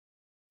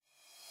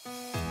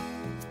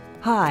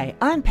Hi,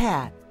 I'm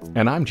Pat.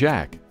 And I'm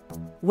Jack.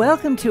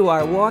 Welcome to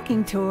our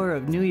walking tour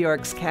of New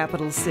York's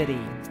capital city.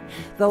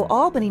 Though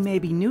Albany may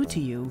be new to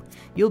you,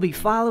 you'll be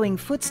following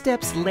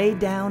footsteps laid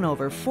down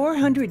over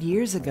 400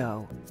 years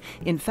ago.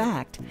 In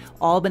fact,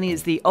 Albany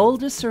is the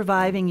oldest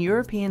surviving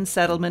European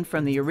settlement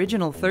from the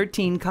original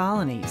 13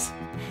 colonies.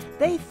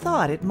 They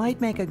thought it might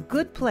make a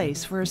good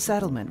place for a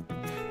settlement,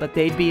 but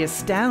they'd be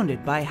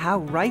astounded by how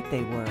right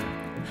they were.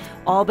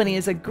 Albany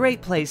is a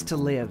great place to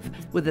live,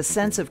 with a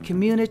sense of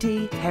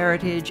community,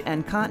 heritage,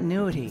 and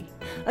continuity,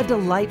 a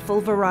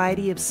delightful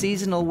variety of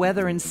seasonal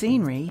weather and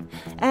scenery,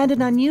 and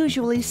an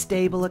unusually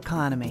stable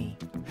economy.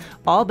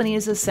 Albany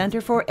is a center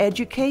for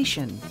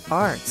education,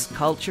 arts,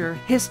 culture,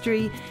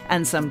 history,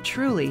 and some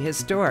truly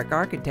historic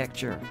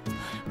architecture.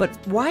 But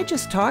why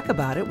just talk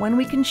about it when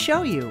we can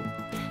show you?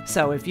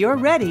 So if you're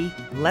ready,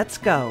 let's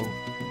go.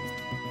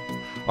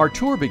 Our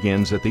tour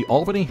begins at the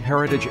Albany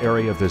Heritage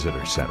Area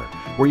Visitors Center,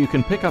 where you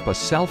can pick up a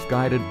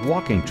self-guided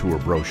walking tour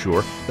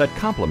brochure that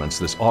complements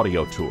this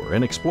audio tour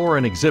and explore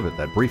an exhibit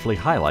that briefly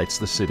highlights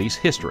the city's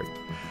history.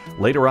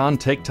 Later on,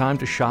 take time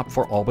to shop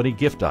for Albany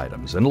gift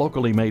items and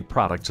locally made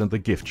products in the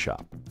gift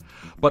shop.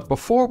 But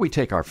before we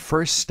take our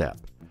first step,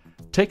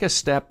 take a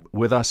step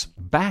with us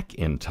back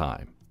in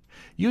time.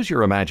 Use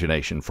your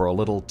imagination for a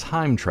little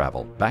time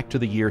travel back to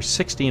the year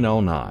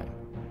 1609.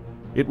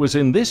 It was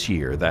in this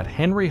year that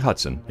Henry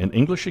Hudson, an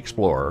English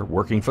explorer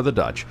working for the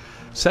Dutch,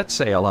 set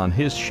sail on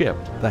his ship,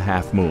 the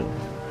Half Moon.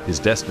 His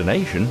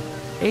destination,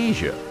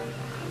 Asia.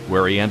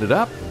 Where he ended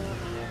up?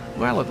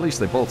 Well, at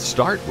least they both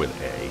start with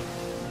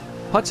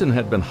A. Hudson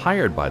had been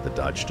hired by the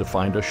Dutch to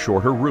find a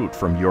shorter route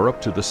from Europe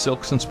to the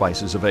silks and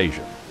spices of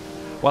Asia.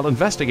 While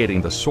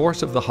investigating the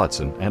source of the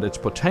Hudson and its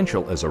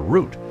potential as a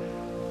route,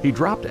 he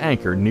dropped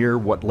anchor near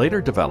what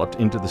later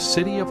developed into the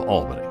city of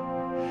Albany.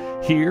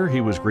 Here he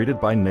was greeted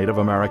by Native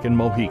American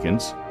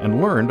Mohicans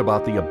and learned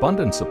about the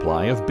abundant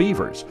supply of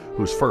beavers,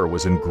 whose fur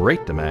was in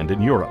great demand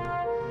in Europe.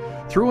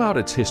 Throughout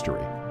its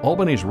history,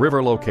 Albany's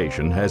river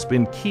location has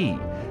been key,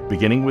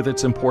 beginning with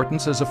its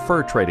importance as a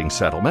fur trading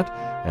settlement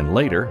and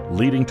later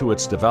leading to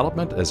its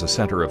development as a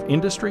center of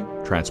industry,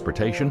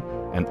 transportation,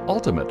 and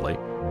ultimately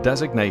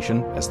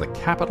designation as the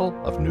capital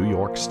of New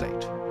York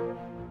State.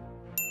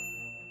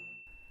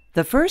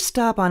 The first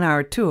stop on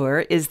our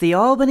tour is the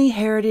Albany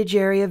Heritage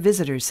Area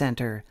Visitors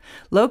Center,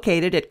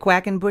 located at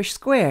Quackenbush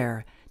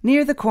Square,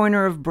 near the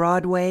corner of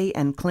Broadway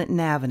and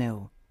Clinton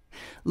Avenue.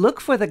 Look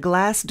for the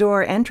glass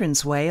door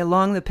entranceway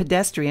along the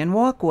pedestrian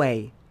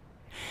walkway.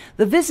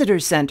 The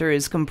Visitors Center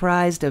is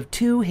comprised of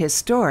two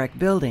historic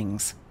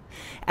buildings.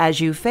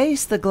 As you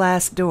face the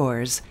glass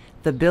doors,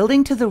 the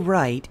building to the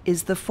right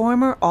is the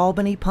former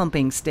Albany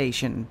Pumping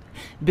Station,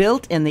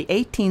 built in the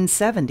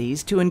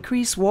 1870s to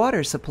increase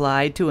water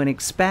supply to an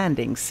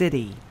expanding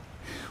city.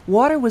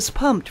 Water was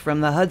pumped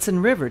from the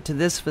Hudson River to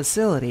this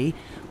facility,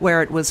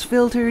 where it was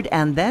filtered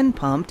and then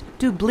pumped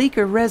to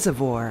Bleecker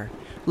Reservoir,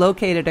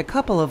 located a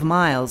couple of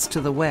miles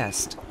to the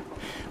west.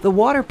 The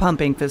water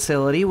pumping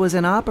facility was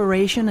in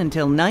operation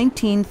until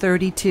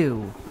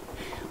 1932.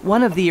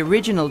 One of the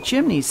original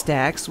chimney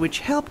stacks,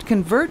 which helped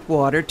convert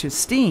water to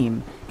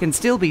steam, can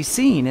still be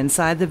seen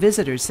inside the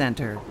Visitors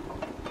Center.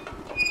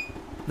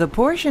 The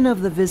portion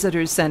of the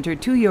Visitors Center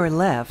to your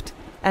left,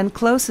 and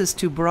closest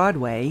to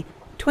Broadway,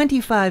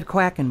 25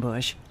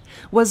 Quackenbush,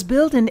 was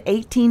built in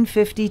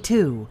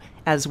 1852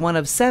 as one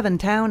of 7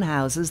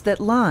 townhouses that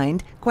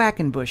lined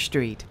Quackenbush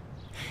Street.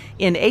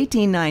 In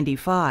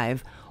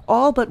 1895,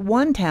 all but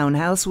one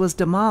townhouse was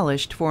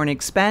demolished for an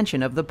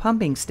expansion of the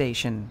pumping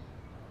station.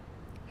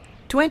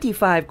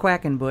 25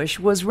 Quackenbush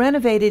was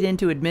renovated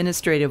into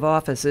administrative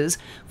offices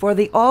for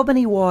the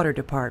Albany Water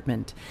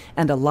Department,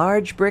 and a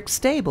large brick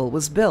stable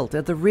was built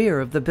at the rear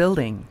of the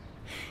building.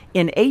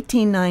 In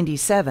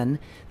 1897,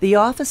 the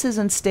offices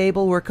and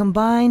stable were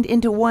combined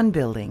into one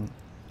building.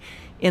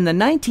 In the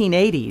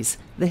 1980s,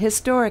 the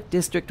historic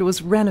district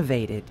was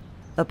renovated.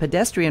 A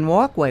pedestrian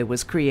walkway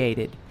was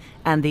created,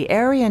 and the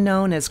area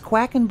known as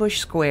Quackenbush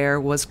Square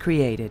was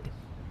created.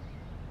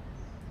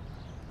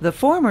 The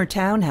former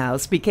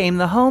townhouse became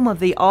the home of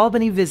the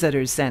Albany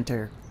Visitors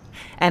Center.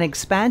 An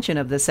expansion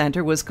of the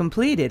center was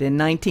completed in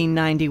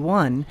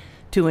 1991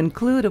 to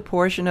include a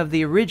portion of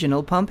the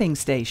original pumping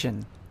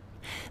station.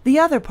 The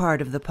other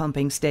part of the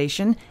pumping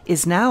station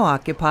is now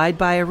occupied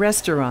by a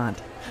restaurant,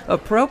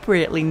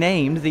 appropriately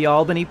named the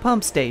Albany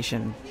Pump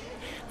Station.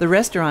 The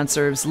restaurant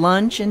serves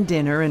lunch and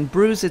dinner and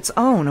brews its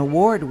own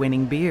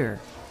award-winning beer.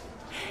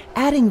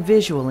 Adding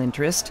visual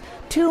interest,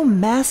 2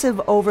 massive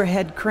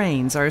overhead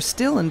cranes are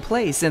still in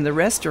place in the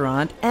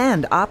restaurant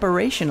and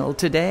operational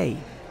today.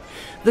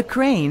 The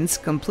cranes,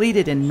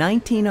 completed in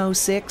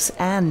 1906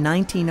 and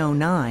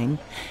 1909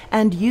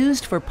 and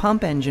used for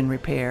pump engine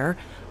repair,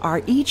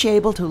 are each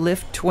able to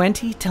lift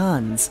 20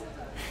 tons.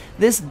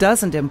 This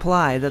doesn't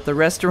imply that the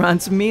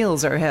restaurant's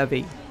meals are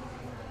heavy.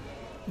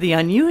 The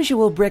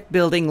unusual brick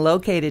building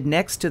located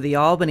next to the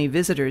Albany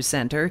Visitors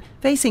Center,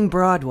 facing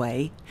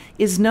Broadway,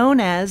 is known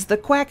as the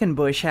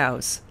Quackenbush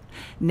House,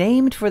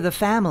 named for the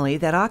family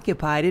that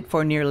occupied it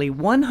for nearly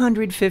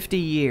 150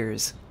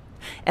 years.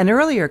 An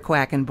earlier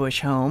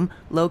Quackenbush home,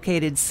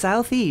 located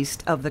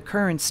southeast of the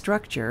current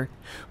structure,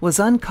 was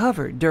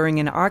uncovered during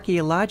an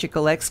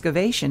archaeological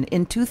excavation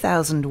in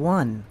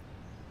 2001.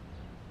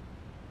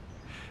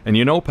 And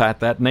you know,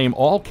 Pat, that name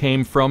all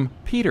came from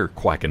Peter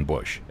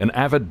Quackenbush, an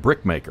avid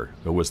brickmaker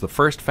who was the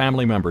first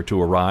family member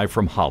to arrive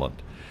from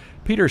Holland.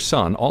 Peter's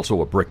son,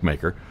 also a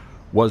brickmaker,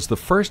 was the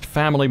first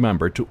family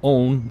member to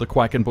own the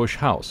Quackenbush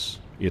house.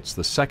 It's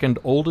the second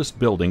oldest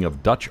building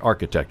of Dutch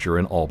architecture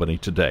in Albany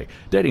today,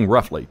 dating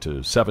roughly to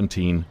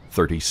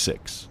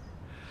 1736.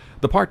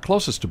 The part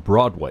closest to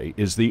Broadway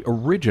is the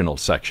original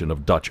section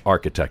of Dutch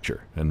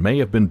architecture and may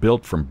have been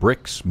built from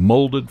bricks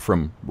molded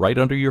from right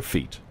under your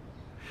feet.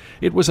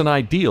 It was an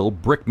ideal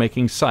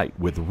brick-making site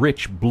with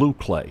rich blue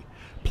clay,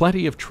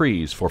 plenty of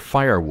trees for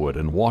firewood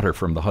and water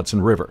from the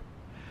Hudson River.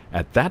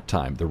 At that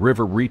time, the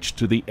river reached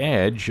to the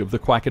edge of the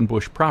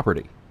Quackenbush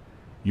property.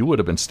 You would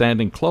have been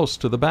standing close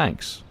to the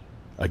banks.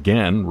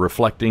 Again,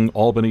 reflecting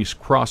Albany's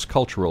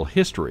cross-cultural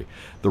history,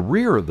 the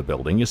rear of the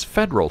building is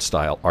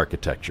Federal-style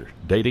architecture,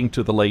 dating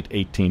to the late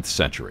 18th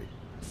century.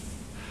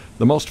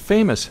 The most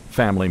famous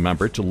family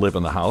member to live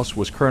in the house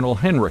was Colonel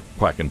Henrik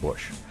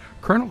Quackenbush.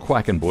 Colonel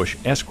Quackenbush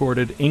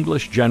escorted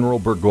English General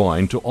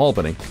Burgoyne to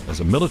Albany as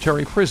a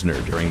military prisoner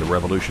during the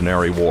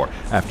Revolutionary War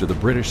after the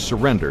British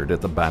surrendered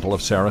at the Battle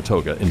of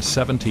Saratoga in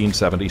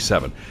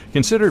 1777,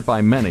 considered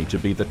by many to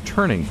be the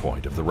turning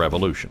point of the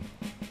Revolution.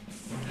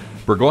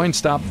 Burgoyne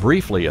stopped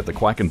briefly at the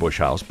Quackenbush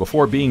house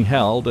before being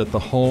held at the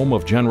home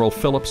of General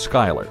Philip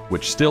Schuyler,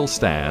 which still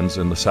stands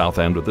in the south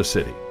end of the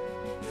city.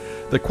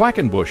 The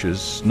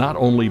Quackenbushes not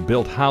only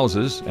built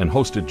houses and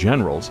hosted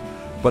generals,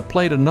 but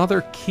played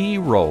another key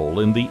role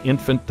in the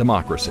infant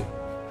democracy.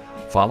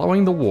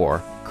 Following the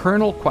war,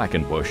 Colonel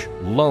Quackenbush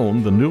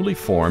loaned the newly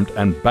formed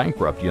and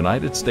bankrupt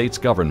United States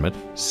government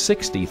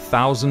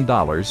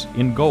 $60,000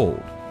 in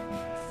gold.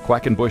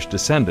 Quackenbush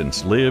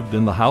descendants lived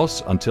in the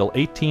house until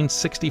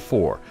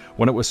 1864,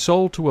 when it was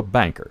sold to a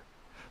banker.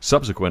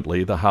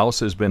 Subsequently, the house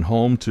has been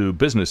home to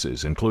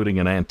businesses including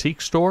an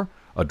antique store,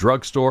 a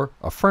drugstore,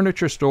 a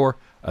furniture store,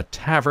 a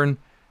tavern,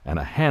 and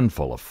a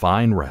handful of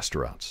fine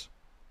restaurants.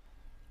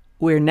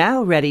 We're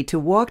now ready to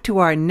walk to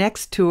our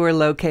next tour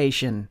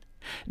location.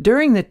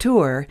 During the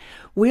tour,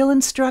 we'll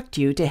instruct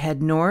you to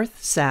head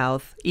north,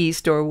 south,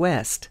 east, or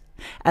west.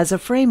 As a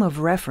frame of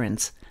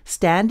reference,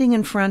 standing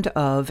in front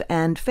of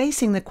and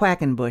facing the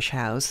Quackenbush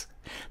house,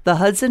 the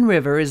Hudson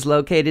River is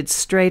located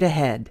straight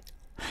ahead.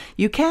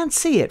 You can't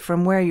see it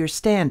from where you're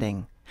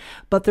standing,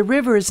 but the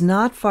river is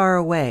not far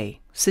away,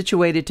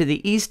 situated to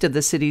the east of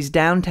the city's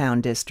downtown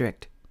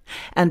district.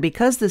 And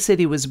because the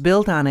city was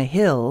built on a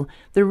hill,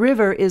 the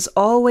river is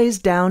always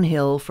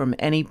downhill from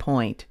any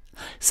point.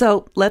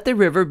 So let the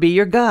river be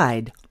your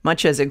guide,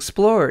 much as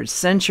explorers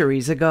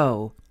centuries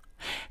ago.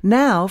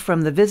 Now,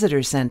 from the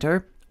Visitor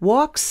Center,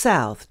 walk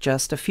south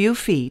just a few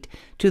feet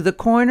to the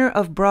corner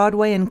of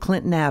Broadway and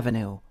Clinton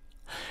Avenue.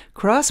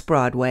 Cross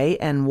Broadway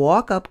and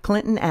walk up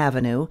Clinton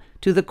Avenue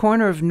to the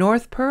corner of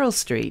North Pearl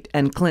Street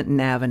and Clinton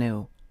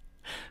Avenue.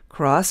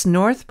 Cross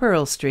North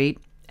Pearl Street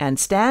and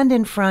stand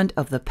in front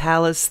of the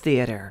Palace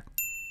Theater.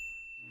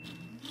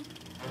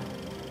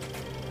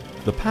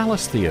 The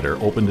Palace Theater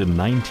opened in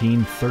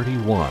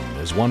 1931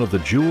 as one of the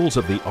jewels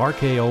of the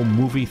RKO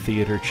movie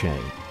theater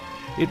chain.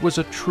 It was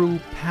a true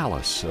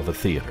palace of a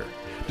theater,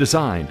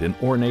 designed in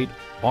ornate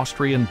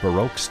Austrian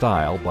Baroque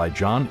style by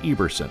John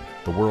Eberson,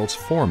 the world's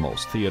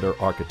foremost theater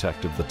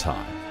architect of the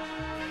time.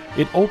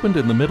 It opened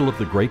in the middle of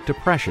the Great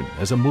Depression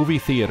as a movie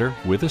theater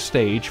with a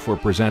stage for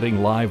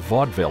presenting live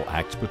vaudeville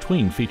acts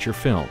between feature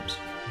films.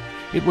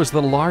 It was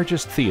the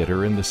largest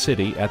theater in the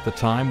city at the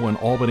time when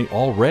Albany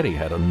already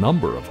had a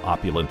number of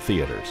opulent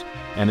theaters,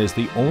 and is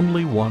the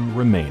only one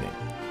remaining.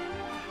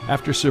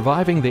 After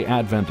surviving the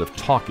advent of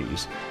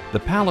talkies, the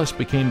Palace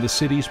became the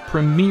city's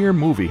premier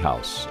movie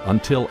house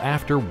until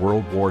after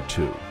World War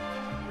II.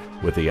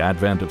 With the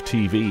advent of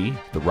TV,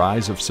 the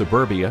rise of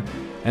suburbia,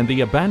 and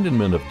the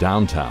abandonment of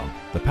downtown,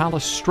 the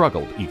Palace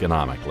struggled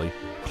economically,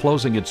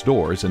 closing its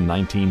doors in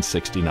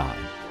 1969.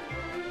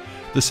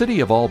 The city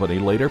of Albany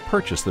later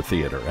purchased the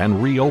theater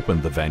and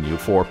reopened the venue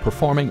for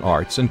performing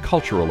arts and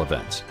cultural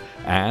events,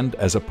 and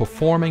as a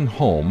performing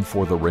home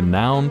for the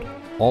renowned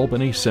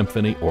Albany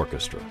Symphony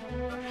Orchestra.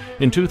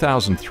 In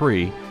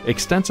 2003,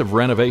 extensive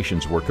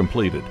renovations were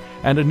completed,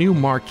 and a new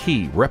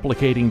marquee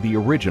replicating the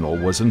original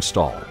was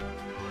installed.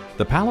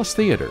 The Palace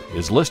Theater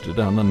is listed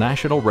on the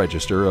National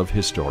Register of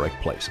Historic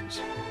Places.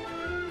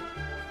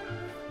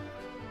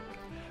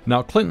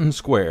 Now, Clinton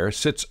Square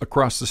sits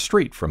across the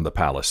street from the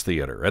Palace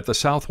Theater at the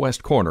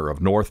southwest corner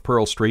of North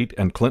Pearl Street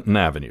and Clinton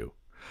Avenue.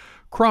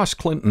 Cross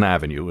Clinton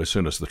Avenue as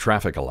soon as the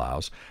traffic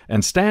allows,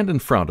 and stand in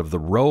front of the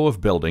row of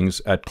buildings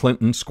at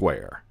Clinton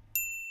Square.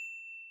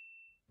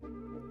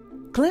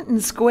 Clinton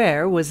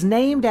Square was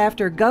named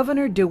after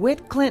Governor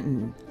DeWitt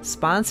Clinton,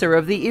 sponsor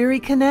of the Erie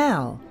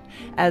Canal,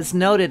 as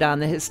noted on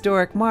the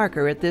historic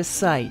marker at this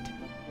site.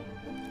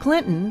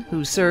 Clinton,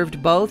 who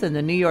served both in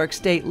the New York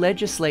State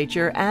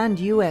Legislature and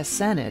U.S.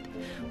 Senate,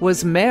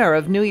 was mayor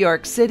of New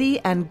York City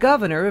and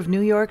governor of New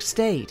York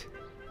State.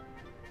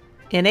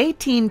 In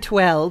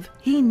 1812,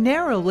 he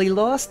narrowly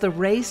lost the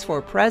race for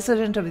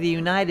President of the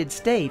United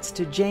States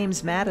to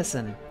James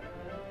Madison.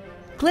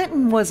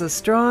 Clinton was a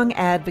strong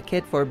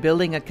advocate for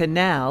building a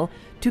canal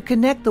to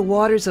connect the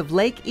waters of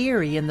Lake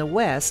Erie in the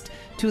west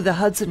to the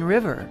Hudson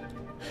River.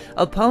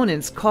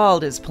 Opponents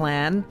called his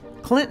plan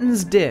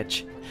Clinton's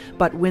Ditch,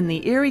 but when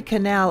the Erie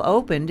Canal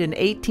opened in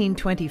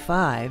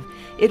 1825,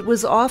 it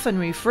was often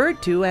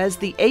referred to as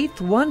the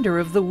eighth wonder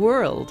of the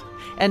world,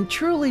 and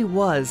truly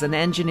was an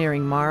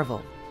engineering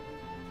marvel.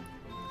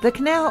 The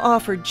canal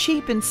offered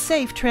cheap and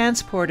safe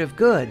transport of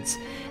goods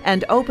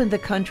and opened the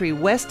country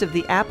west of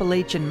the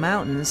Appalachian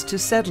Mountains to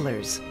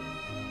settlers.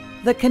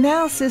 The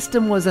canal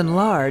system was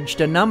enlarged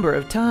a number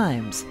of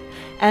times,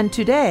 and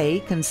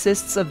today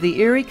consists of the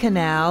Erie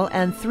Canal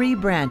and three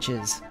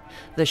branches: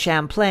 the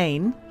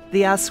Champlain,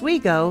 the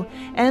Oswego,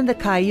 and the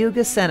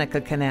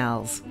Cayuga-Seneca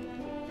canals.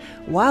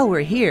 While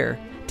we're here,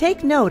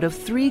 take note of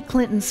 3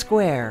 Clinton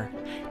Square,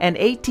 an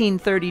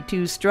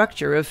 1832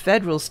 structure of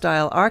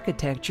Federal-style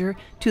architecture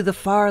to the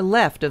far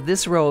left of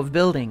this row of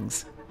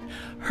buildings.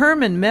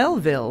 Herman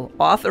Melville,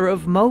 author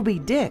of Moby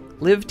Dick,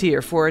 lived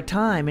here for a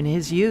time in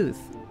his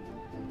youth.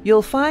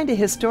 You'll find a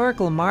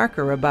historical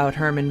marker about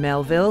Herman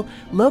Melville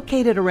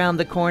located around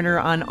the corner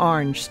on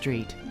Orange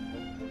Street.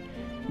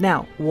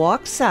 Now,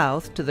 walk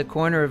south to the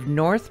corner of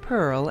North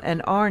Pearl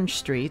and Orange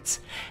Streets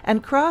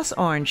and cross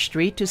Orange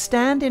Street to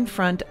stand in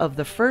front of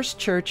the First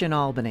Church in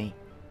Albany.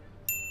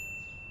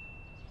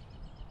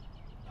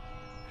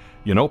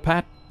 You know,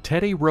 Pat,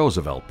 Teddy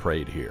Roosevelt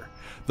prayed here.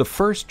 The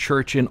First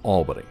Church in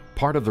Albany,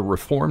 part of the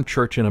Reformed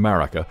Church in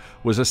America,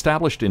 was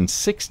established in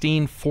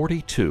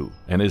 1642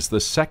 and is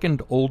the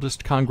second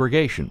oldest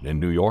congregation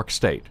in New York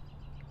State.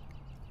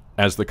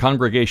 As the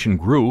congregation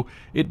grew,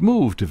 it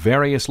moved to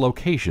various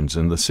locations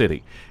in the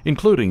city,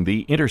 including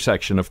the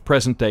intersection of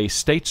present-day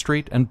State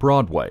Street and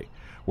Broadway,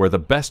 where the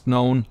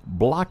best-known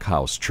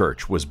Blockhouse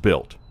Church was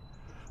built.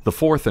 The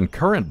fourth and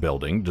current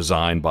building,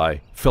 designed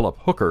by Philip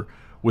Hooker,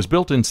 was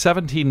built in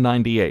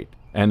 1798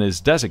 and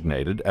is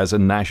designated as a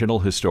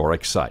National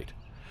Historic Site.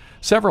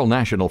 Several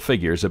national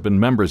figures have been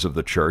members of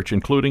the church,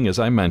 including, as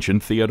I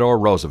mentioned, Theodore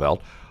Roosevelt,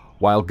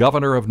 while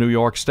governor of New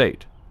York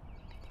State.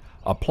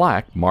 A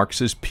plaque marks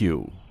his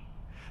pew.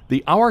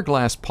 The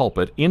hourglass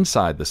pulpit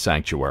inside the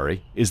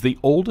sanctuary is the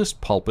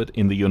oldest pulpit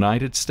in the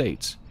United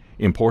States,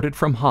 imported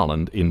from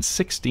Holland in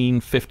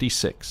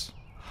 1656.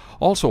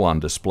 Also on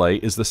display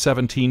is the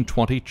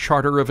 1720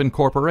 Charter of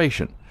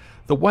Incorporation,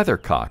 the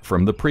weathercock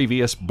from the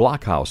previous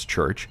Blockhouse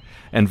Church,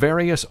 and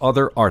various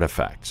other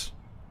artifacts.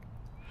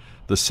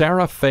 The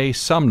Sarah Fay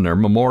Sumner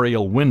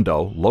Memorial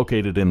Window,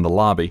 located in the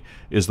lobby,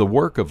 is the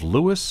work of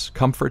Louis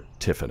Comfort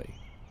Tiffany.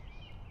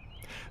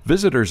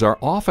 Visitors are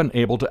often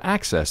able to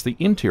access the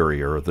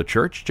interior of the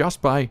church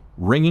just by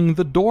ringing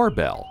the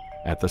doorbell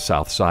at the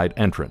south side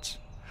entrance.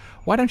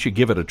 Why don't you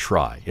give it a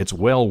try? It's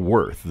well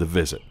worth the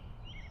visit.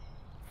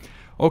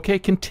 Okay,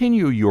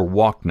 continue your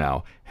walk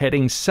now,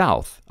 heading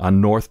south on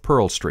North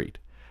Pearl Street,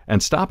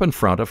 and stop in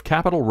front of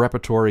Capitol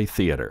Repertory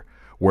Theater,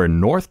 where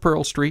North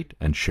Pearl Street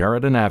and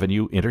Sheridan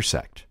Avenue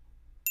intersect.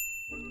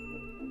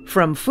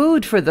 From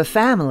food for the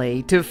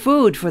family to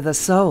food for the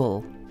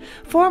soul.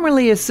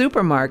 Formerly a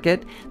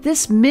supermarket,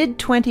 this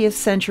mid-20th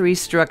century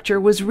structure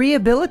was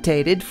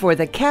rehabilitated for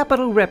the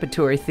Capitol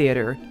Repertory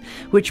Theater,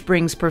 which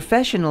brings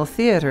professional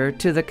theater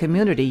to the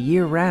community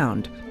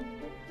year-round.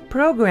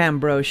 Program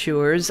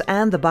brochures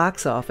and the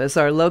box office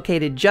are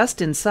located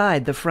just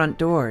inside the front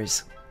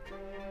doors.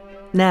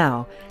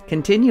 Now,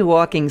 continue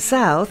walking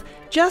south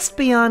just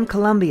beyond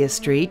Columbia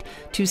Street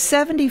to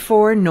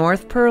 74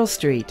 North Pearl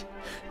Street,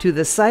 to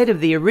the site of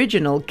the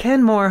original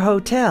Kenmore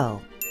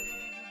Hotel.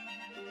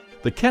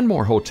 The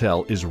Kenmore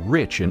Hotel is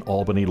rich in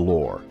Albany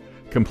lore.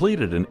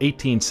 Completed in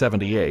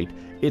 1878,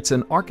 it's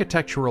an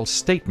architectural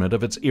statement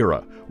of its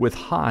era, with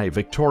high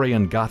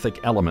Victorian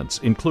Gothic elements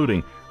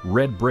including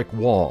red brick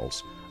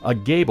walls, a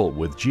gable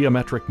with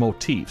geometric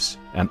motifs,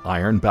 and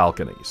iron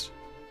balconies.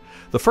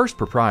 The first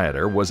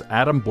proprietor was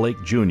Adam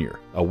Blake Jr.,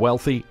 a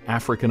wealthy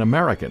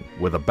African-American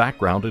with a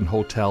background in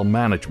hotel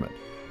management.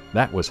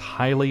 That was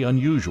highly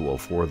unusual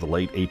for the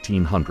late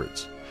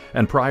 1800s.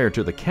 And prior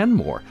to the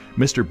Kenmore,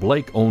 Mr.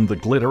 Blake owned the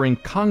glittering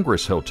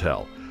Congress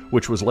Hotel,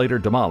 which was later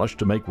demolished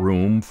to make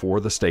room for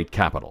the state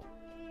capitol.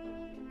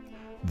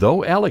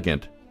 Though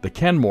elegant, the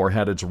Kenmore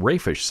had its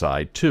raffish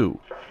side too.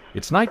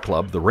 Its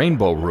nightclub, the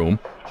Rainbow Room,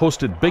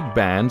 hosted big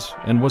bands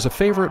and was a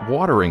favorite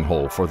watering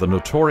hole for the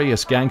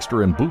notorious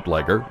gangster and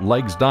bootlegger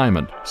Legs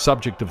Diamond,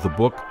 subject of the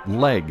book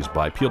Legs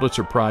by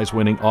Pulitzer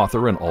Prize-winning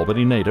author and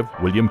Albany native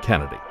William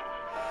Kennedy.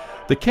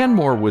 The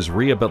Kenmore was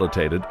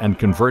rehabilitated and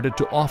converted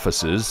to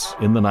offices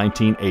in the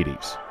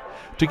 1980s.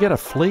 To get a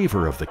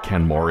flavor of the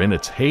Kenmore in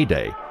its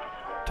heyday,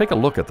 take a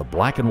look at the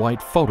black and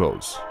white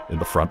photos in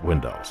the front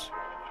windows.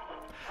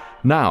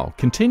 Now,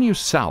 continue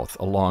south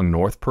along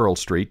North Pearl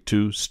Street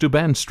to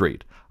Steuben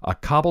Street, a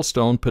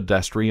cobblestone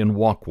pedestrian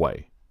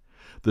walkway.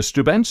 The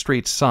Steuben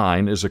Street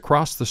sign is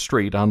across the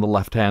street on the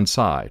left-hand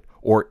side,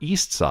 or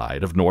east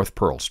side of North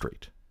Pearl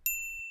Street.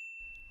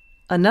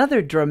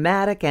 Another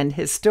dramatic and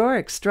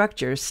historic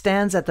structure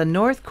stands at the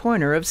north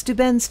corner of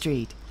Steuben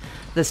Street,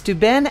 the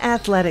Steuben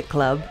Athletic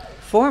Club,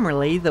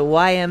 formerly the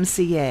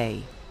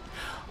YMCA.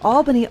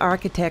 Albany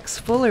architects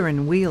Fuller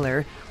and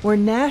Wheeler were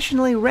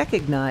nationally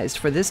recognized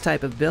for this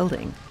type of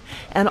building,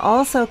 and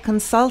also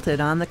consulted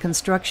on the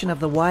construction of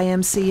the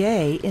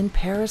YMCA in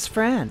Paris,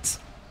 France.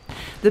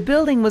 The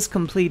building was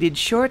completed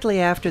shortly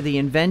after the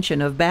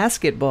invention of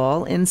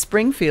basketball in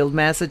Springfield,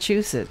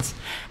 Massachusetts,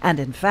 and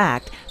in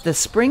fact, the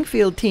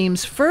Springfield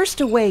team's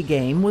first away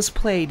game was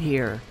played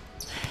here.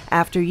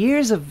 After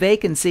years of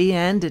vacancy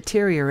and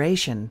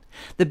deterioration,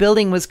 the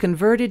building was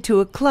converted to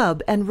a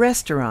club and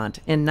restaurant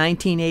in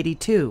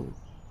 1982.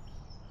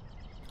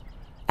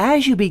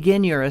 As you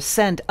begin your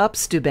ascent up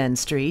Steuben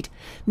Street,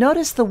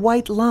 notice the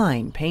white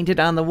line painted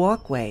on the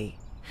walkway.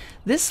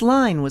 This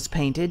line was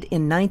painted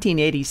in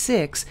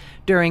 1986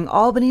 during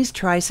Albany's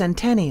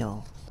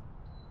tricentennial.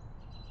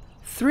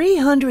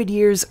 300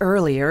 years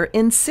earlier,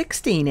 in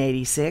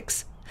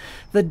 1686,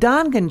 the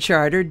Dongan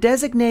Charter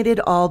designated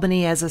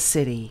Albany as a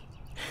city.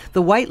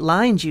 The white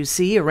lines you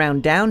see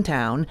around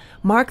downtown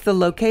mark the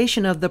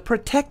location of the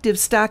protective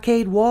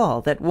stockade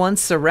wall that once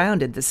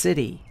surrounded the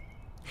city.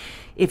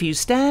 If you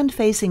stand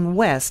facing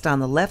west on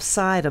the left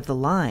side of the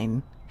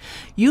line,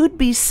 you'd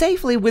be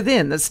safely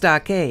within the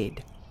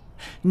stockade.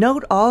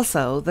 Note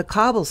also the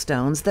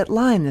cobblestones that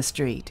line the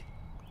street.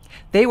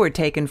 They were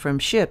taken from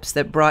ships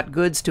that brought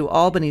goods to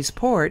Albany's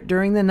port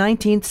during the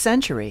 19th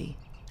century.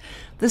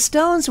 The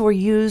stones were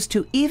used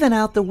to even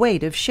out the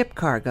weight of ship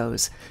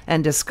cargoes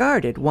and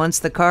discarded once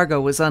the cargo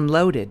was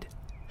unloaded.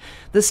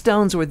 The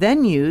stones were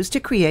then used to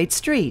create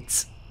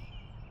streets.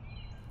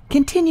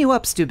 Continue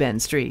up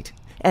Steuben Street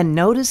and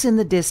notice in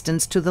the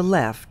distance to the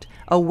left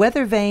a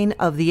weather vane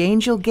of the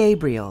angel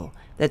Gabriel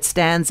that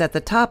stands at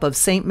the top of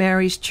St.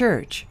 Mary's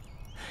Church.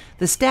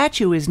 The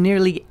statue is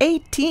nearly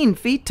 18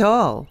 feet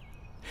tall.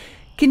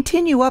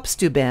 Continue up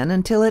Steuben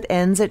until it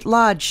ends at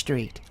Lodge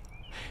Street.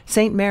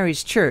 St.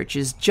 Mary's Church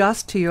is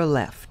just to your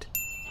left.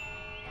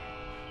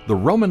 The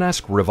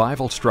Romanesque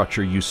revival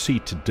structure you see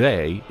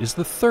today is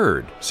the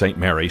third St.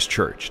 Mary's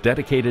Church,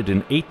 dedicated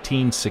in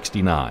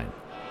 1869.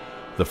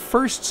 The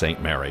first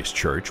St. Mary's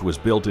Church was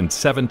built in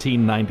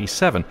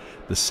 1797,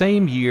 the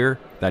same year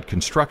that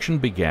construction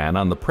began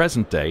on the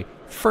present-day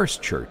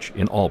First Church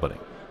in Albany.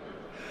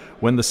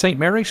 When the St.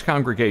 Mary's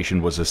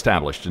congregation was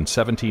established in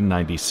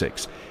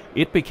 1796,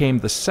 it became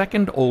the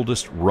second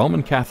oldest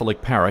Roman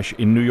Catholic parish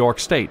in New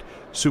York State,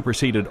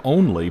 superseded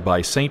only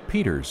by St.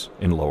 Peter's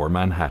in Lower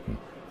Manhattan.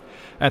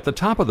 At the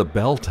top of the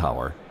bell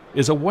tower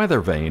is a weather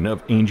vane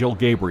of Angel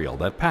Gabriel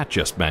that Pat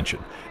just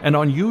mentioned, an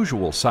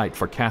unusual sight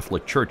for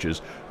Catholic churches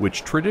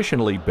which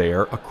traditionally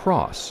bear a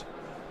cross.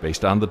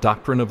 Based on the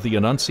doctrine of the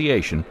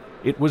Annunciation,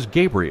 it was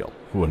Gabriel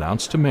who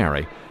announced to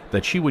Mary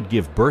that she would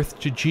give birth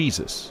to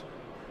Jesus.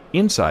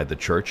 Inside the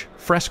church,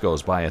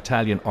 frescoes by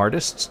Italian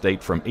artists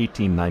date from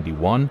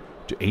 1891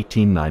 to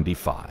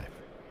 1895.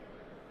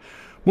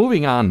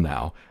 Moving on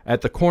now,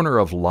 at the corner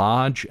of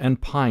Lodge and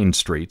Pine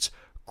Streets,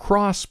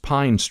 cross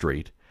Pine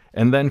Street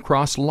and then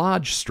cross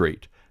Lodge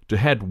Street to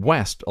head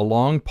west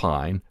along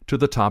Pine to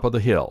the top of the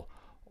hill.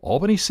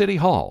 Albany City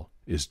Hall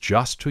is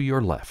just to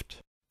your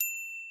left.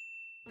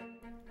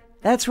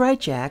 That's right,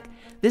 Jack.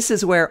 This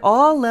is where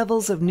all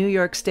levels of New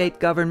York State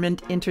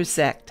government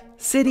intersect: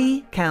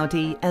 city,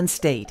 county, and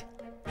state.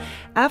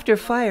 After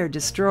fire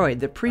destroyed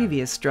the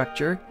previous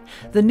structure,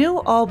 the new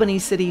Albany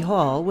City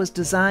Hall was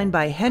designed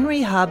by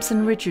Henry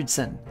Hobson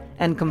Richardson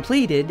and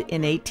completed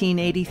in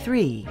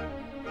 1883.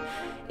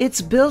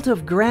 It's built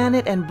of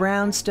granite and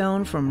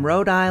brownstone from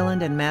Rhode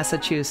Island and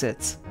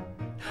Massachusetts.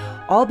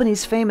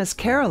 Albany's famous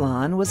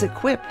carillon was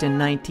equipped in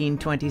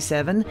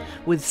 1927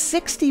 with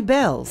 60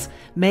 bells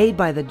made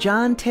by the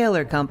John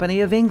Taylor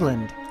Company of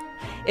England.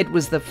 It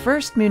was the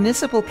first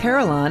municipal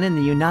carillon in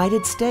the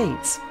United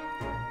States.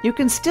 You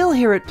can still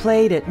hear it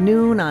played at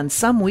noon on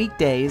some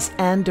weekdays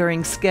and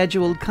during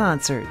scheduled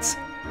concerts.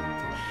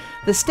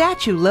 The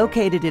statue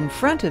located in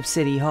front of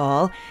City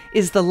Hall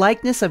is the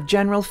likeness of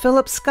General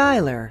Philip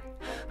Schuyler,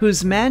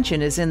 whose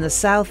mansion is in the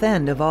south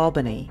end of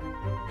Albany.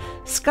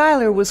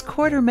 Schuyler was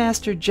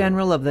Quartermaster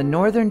General of the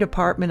Northern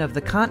Department of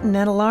the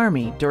Continental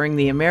Army during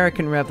the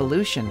American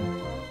Revolution.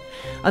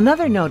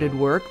 Another noted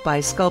work by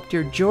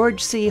sculptor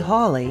George C.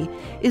 Hawley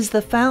is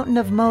the Fountain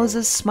of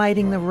Moses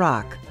Smiting the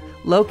Rock,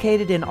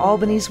 located in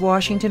Albany's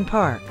Washington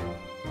Park.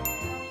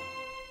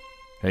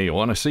 Hey, you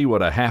want to see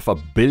what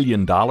 $500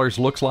 million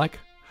looks like?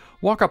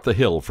 Walk up the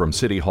hill from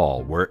City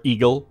Hall, where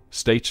Eagle,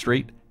 State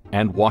Street,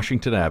 and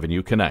Washington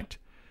Avenue connect,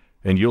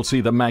 and you'll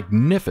see the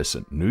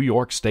magnificent New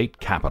York State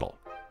Capitol.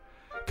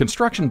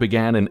 Construction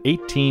began in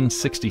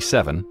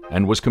 1867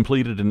 and was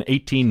completed in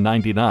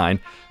 1899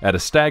 at a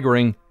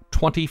staggering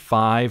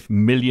 $25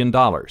 million,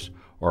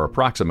 or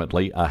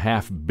approximately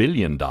 $500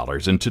 million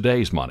in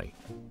today's money.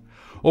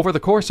 Over the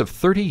course of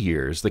 30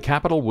 years, the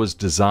Capitol was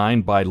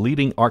designed by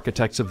leading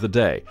architects of the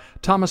day: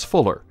 Thomas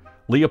Fuller,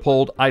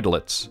 Leopold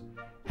Eidlitz,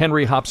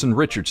 Henry Hobson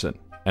Richardson,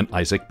 and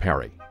Isaac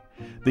Perry.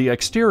 The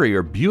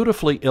exterior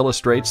beautifully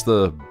illustrates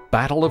the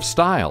battle of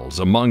styles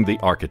among the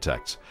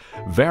architects,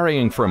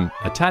 varying from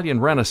Italian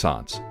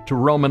Renaissance to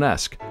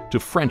Romanesque to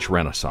French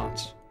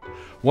Renaissance.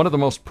 One of the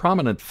most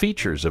prominent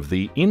features of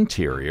the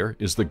interior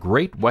is the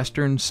Great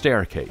Western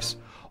Staircase,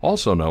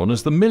 also known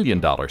as the $1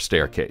 Million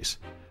Staircase,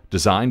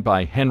 designed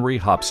by Henry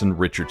Hobson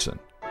Richardson.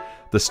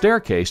 The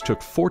staircase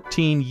took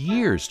 14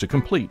 years to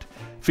complete,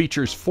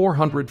 features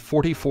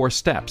 444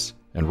 steps,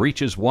 and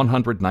reaches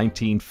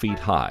 119 feet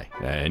high.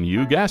 And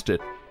you guessed it,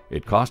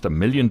 it cost $1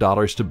 million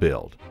to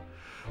build.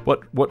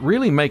 But what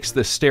really makes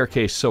this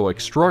staircase so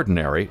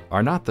extraordinary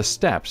are not the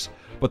steps,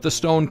 but the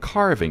stone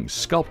carvings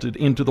sculpted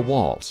into the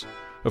walls.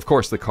 Of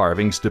course, the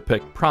carvings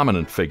depict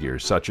prominent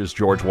figures such as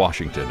George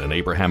Washington and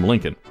Abraham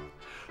Lincoln.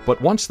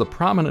 But once the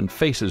prominent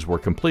faces were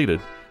completed,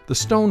 the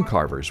stone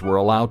carvers were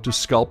allowed to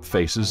sculpt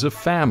faces of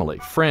family,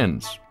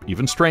 friends,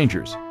 even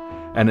strangers.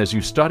 And as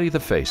you study the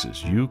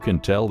faces, you can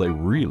tell they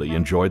really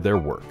enjoyed their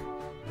work.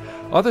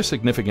 Other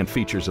significant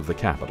features of the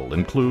Capitol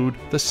include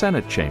the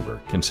Senate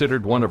Chamber,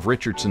 considered one of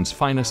Richardson's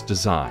finest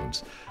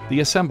designs, the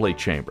Assembly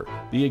Chamber,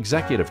 the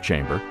Executive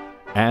Chamber,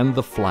 and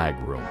the Flag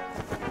Room.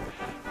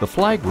 The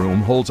Flag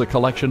Room holds a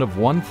collection of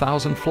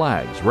 1,000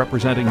 flags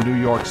representing New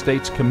York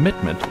State's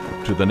commitment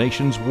to the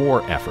nation's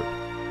war effort.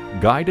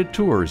 Guided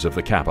tours of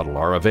the Capitol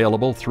are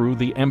available through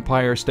the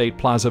Empire State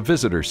Plaza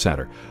Visitors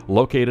Center,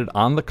 located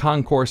on the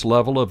concourse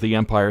level of the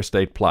Empire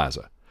State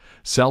Plaza.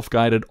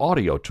 Self-guided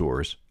audio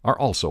tours are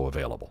also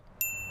available.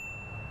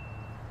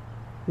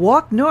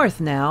 Walk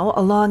north now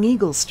along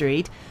Eagle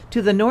Street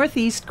to the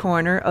northeast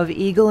corner of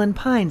Eagle and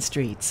Pine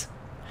Streets.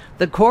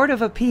 The Court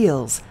of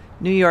Appeals,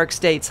 New York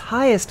State's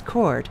highest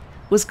court,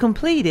 was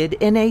completed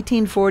in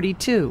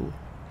 1842.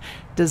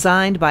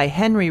 Designed by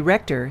Henry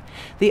Rector,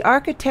 the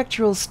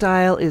architectural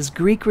style is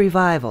Greek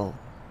Revival.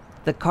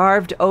 The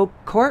carved oak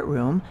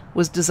courtroom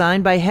was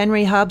designed by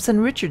Henry Hobson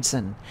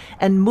Richardson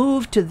and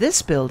moved to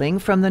this building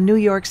from the New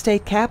York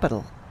State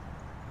Capitol.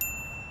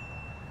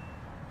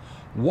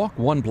 Walk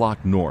 1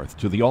 block north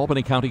to the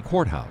Albany County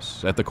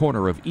Courthouse at the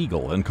corner of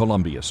Eagle and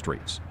Columbia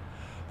Streets.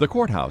 The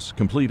courthouse,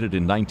 completed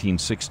in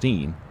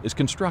 1916, is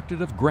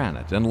constructed of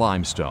granite and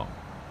limestone.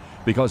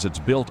 Because it's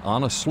built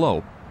on a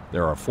slope,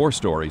 there are 4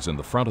 stories in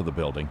the front of the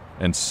building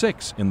and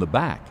 6 in the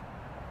back.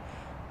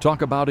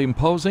 Talk about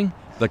imposing!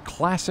 The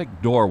classic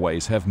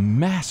doorways have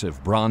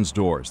massive bronze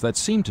doors that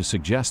seem to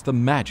suggest the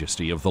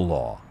majesty of the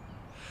law.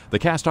 The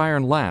cast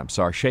iron lamps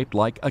are shaped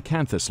like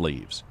acanthus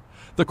leaves.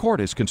 The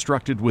court is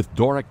constructed with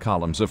Doric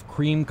columns of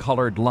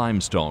cream-colored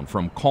limestone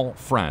from Caen,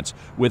 France,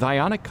 with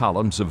ionic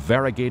columns of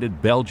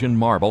variegated Belgian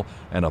marble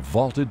and a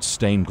vaulted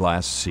stained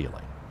glass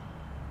ceiling.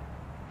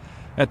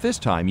 At this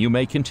time, you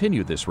may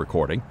continue this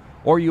recording,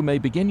 or you may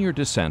begin your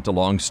descent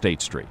along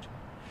State Street.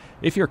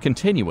 If you're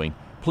continuing,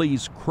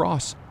 please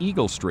cross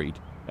Eagle Street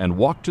and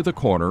walk to the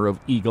corner of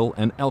Eagle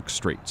and Elk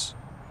Streets.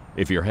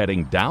 If you're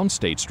heading down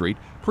State Street,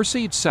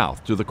 proceed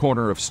south to the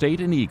corner of State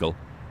and Eagle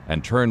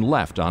and turn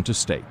left onto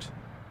State.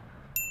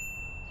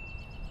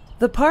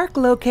 The park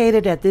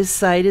located at this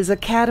site is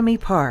Academy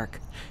Park,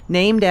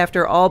 named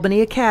after Albany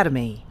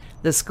Academy,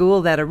 the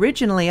school that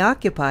originally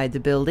occupied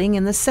the building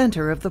in the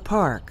center of the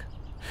park.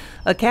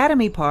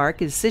 Academy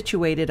Park is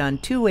situated on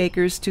 2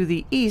 acres to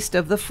the east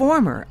of the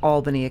former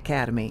Albany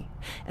Academy,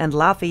 and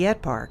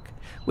Lafayette Park,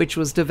 which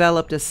was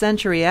developed a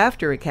century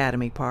after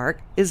Academy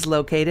Park, is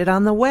located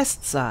on the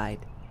west side.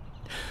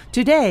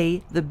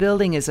 Today, the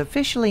building is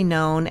officially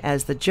known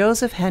as the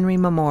Joseph Henry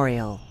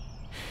Memorial.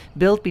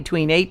 Built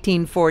between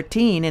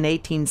 1814 and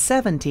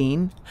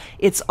 1817,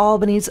 it's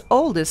Albany's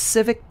oldest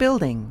civic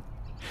building.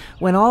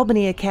 When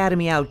Albany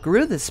Academy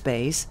outgrew the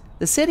space,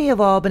 the city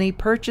of Albany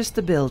purchased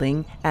the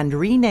building and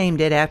renamed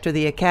it after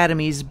the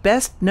Academy's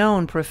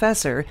best-known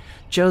professor,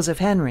 Joseph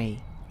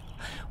Henry.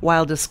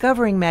 While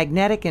discovering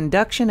magnetic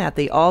induction at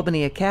the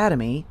Albany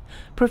Academy,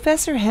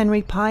 Professor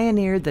Henry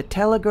pioneered the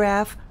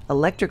telegraph,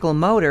 electrical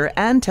motor,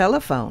 and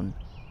telephone.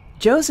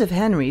 Joseph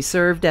Henry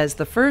served as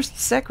the first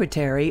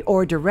secretary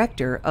or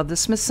director of the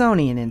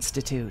Smithsonian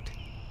Institute.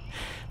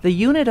 The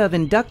unit of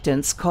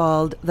inductance,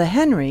 called the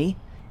Henry,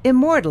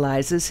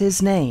 immortalizes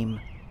his name.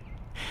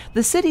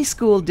 The City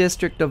School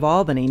District of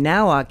Albany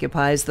now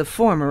occupies the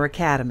former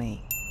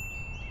academy.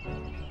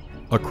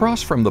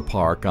 Across from the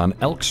park on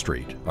Elk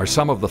Street are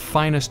some of the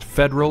finest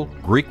Federal,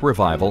 Greek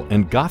Revival,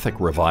 and Gothic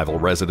Revival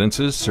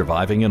residences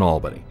surviving in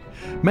Albany.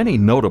 Many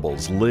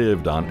notables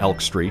lived on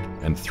Elk Street,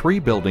 and 3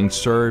 buildings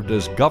served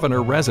as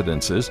governor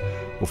residences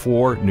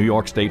before New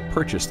York State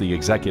purchased the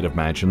Executive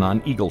Mansion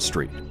on Eagle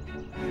Street.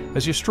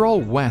 As you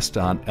stroll west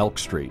on Elk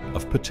Street,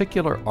 of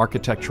particular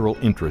architectural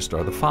interest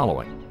are the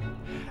following.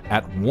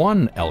 At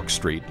 1 Elk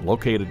Street,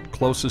 located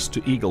closest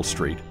to Eagle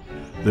Street,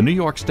 the New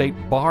York State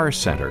Bar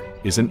Center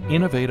is an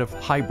innovative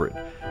hybrid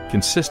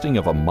consisting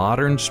of a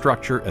modern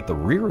structure at the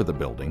rear of the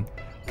building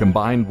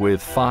combined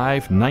with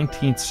 5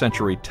 19th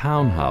century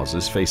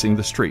townhouses facing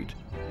the street.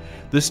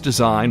 This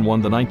design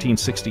won the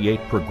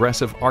 1968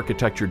 Progressive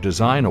Architecture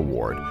Design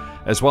Award,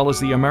 as well as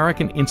the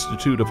American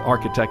Institute of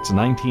Architects'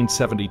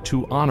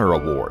 1972 Honor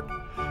Award.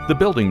 The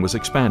building was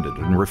expanded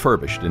and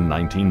refurbished in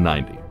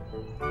 1990.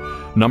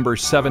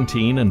 Numbers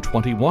 17 and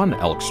 21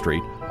 Elk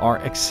Street are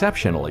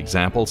exceptional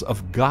examples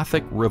of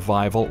Gothic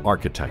Revival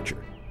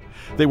architecture.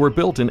 They were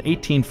built in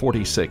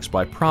 1846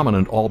 by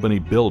prominent Albany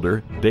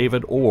builder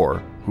David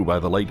Orr, who by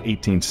the late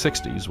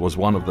 1860s was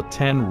one of the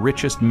 10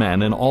 richest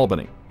men in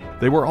Albany.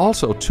 They were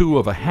also two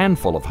of a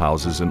handful of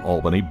houses in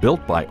Albany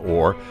built by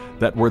Orr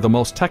that were the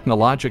most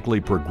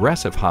technologically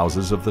progressive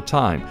houses of the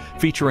time,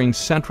 featuring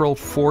central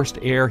forced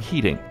air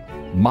heating,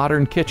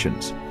 modern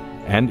kitchens,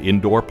 and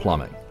indoor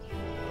plumbing.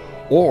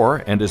 Orr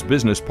and his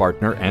business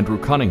partner Andrew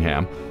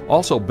Cunningham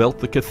also built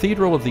the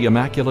Cathedral of the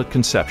Immaculate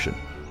Conception,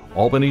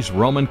 Albany's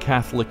Roman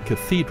Catholic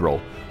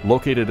cathedral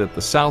located at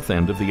the south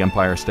end of the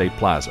Empire State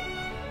Plaza.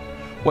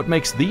 What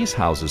makes these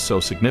houses so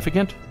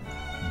significant?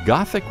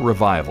 Gothic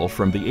Revival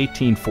from the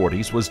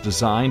 1840s was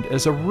designed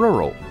as a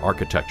rural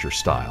architecture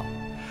style.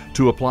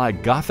 To apply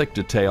Gothic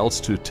details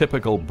to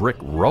typical brick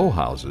row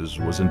houses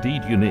was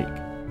indeed unique.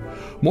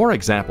 More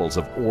examples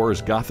of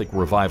Orr's Gothic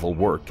Revival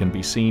work can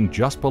be seen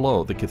just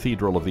below the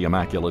Cathedral of the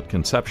Immaculate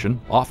Conception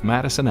off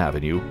Madison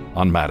Avenue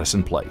on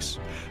Madison Place.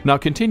 Now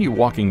continue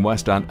walking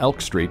west on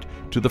Elk Street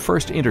to the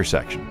first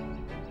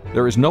intersection.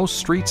 There is no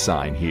street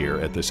sign here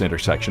at this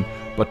intersection,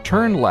 but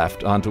turn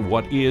left onto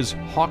what is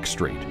Hawk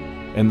Street,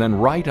 and then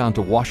right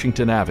onto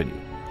Washington Avenue.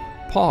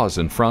 Pause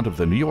in front of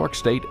the New York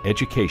State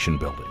Education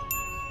Building.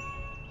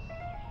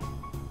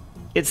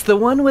 It's the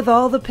one with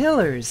all the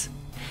pillars.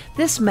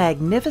 This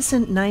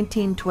magnificent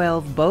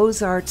 1912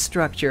 Beaux-Arts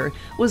structure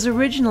was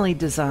originally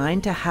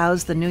designed to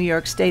house the New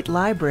York State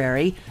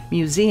Library,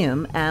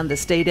 Museum, and the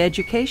State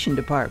Education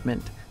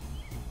Department.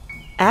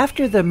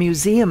 After the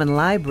museum and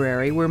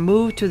library were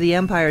moved to the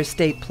Empire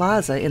State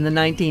Plaza in the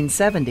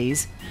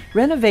 1970s,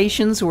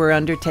 renovations were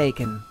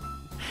undertaken.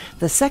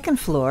 The second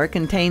floor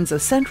contains a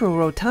central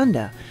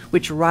rotunda,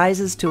 which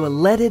rises to a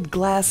leaded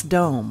glass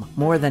dome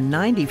more than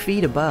 90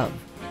 feet above.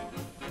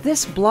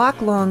 This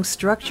block-long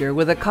structure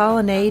with a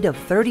colonnade of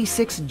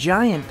 36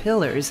 giant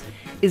pillars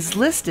is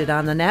listed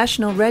on the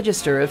National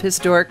Register of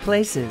Historic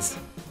Places.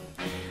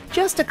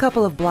 Just a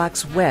couple of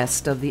blocks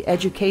west of the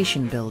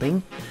Education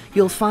Building,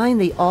 you'll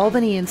find the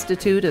Albany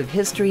Institute of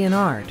History and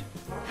Art.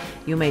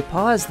 You may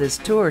pause this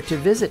tour to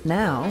visit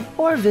now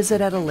or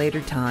visit at a later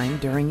time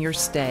during your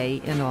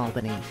stay in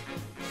Albany.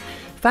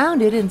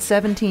 Founded in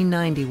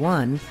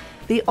 1791,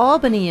 the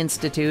Albany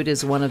Institute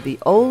is one of the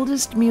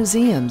oldest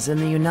museums in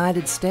the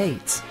United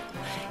States.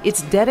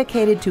 It's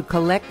dedicated to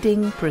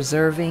collecting,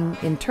 preserving,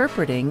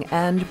 interpreting,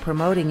 and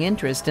promoting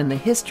interest in the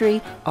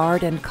history,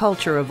 art, and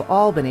culture of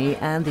Albany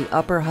and the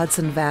Upper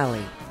Hudson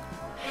Valley.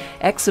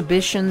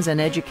 Exhibitions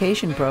and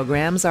education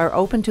programs are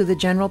open to the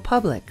general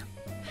public.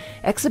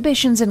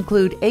 Exhibitions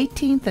include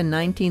 18th and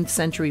 19th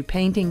century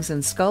paintings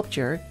and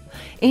sculpture,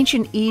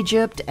 ancient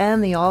Egypt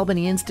and the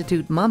Albany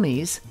Institute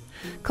mummies,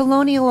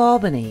 colonial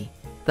Albany,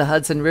 the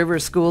Hudson River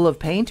School of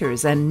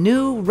Painters, and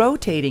new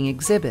rotating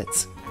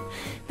exhibits.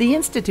 The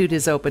Institute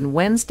is open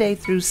Wednesday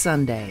through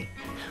Sunday.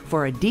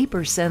 For a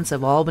deeper sense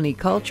of Albany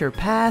culture,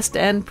 past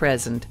and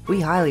present,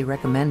 we highly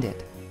recommend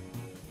it.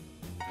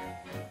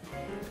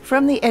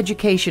 From the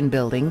Education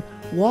Building,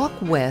 walk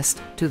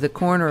west to the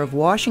corner of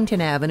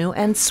Washington Avenue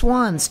and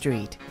Swan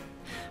Street.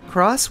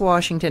 Cross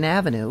Washington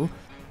Avenue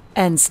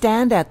and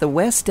stand at the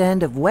west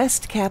end of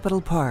West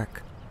Capitol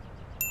Park.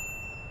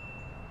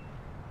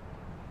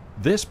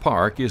 This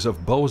park is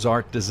of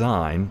Beaux-Arts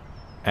design,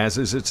 as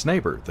is its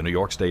neighbor, the New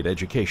York State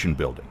Education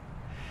Building.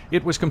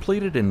 It was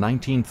completed in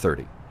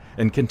 1930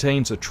 and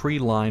contains a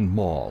tree-lined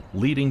mall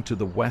leading to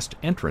the west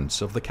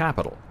entrance of the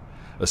Capitol.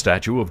 A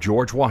statue of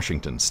George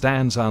Washington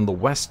stands on the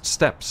west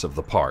steps of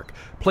the park,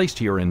 placed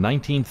here in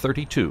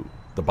 1932,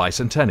 the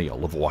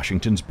bicentennial of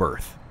Washington's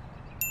birth.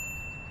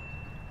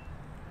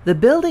 The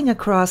building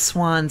across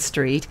Swan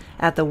Street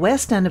at the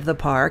west end of the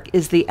park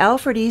is the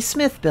Alfred E.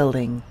 Smith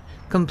Building,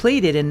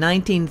 completed in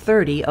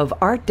 1930 of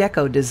Art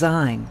Deco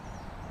design.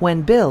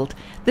 When built,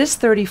 this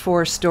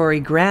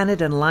 34-story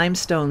granite and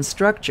limestone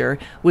structure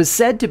was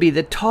said to be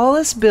the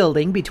tallest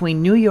building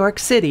between New York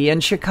City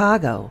and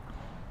Chicago.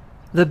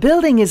 The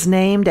building is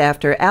named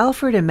after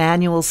Alfred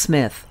Emanuel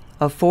Smith,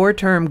 a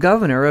 4-term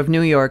governor of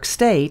New York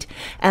State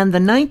and the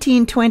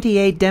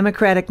 1928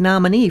 Democratic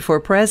nominee for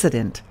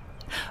president.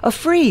 A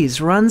frieze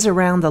runs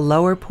around the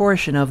lower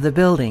portion of the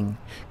building,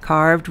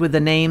 carved with the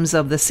names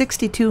of the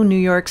 62 New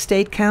York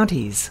State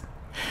counties.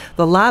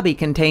 The lobby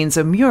contains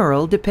a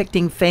mural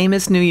depicting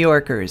famous New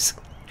Yorkers.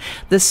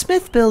 The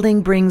Smith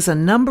Building brings a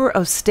number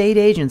of state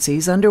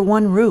agencies under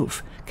one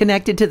roof,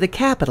 connected to the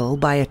Capitol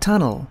by a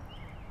tunnel.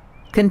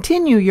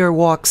 Continue your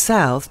walk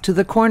south to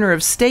the corner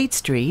of State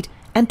Street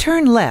and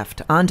turn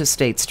left onto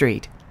State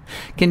Street.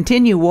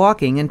 Continue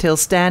walking until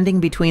standing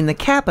between the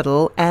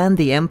Capitol and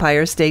the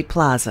Empire State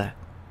Plaza.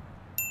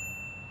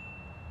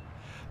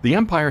 The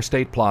Empire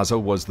State Plaza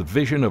was the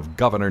vision of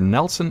Governor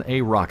Nelson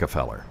A.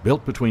 Rockefeller,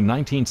 built between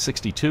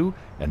 1962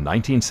 and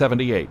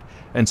 1978,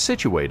 and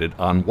situated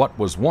on what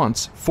was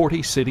once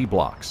 40 city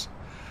blocks.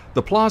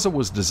 The plaza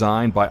was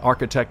designed by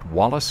architect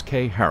Wallace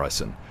K.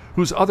 Harrison,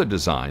 whose other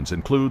designs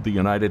include the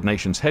United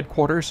Nations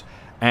headquarters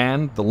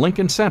and the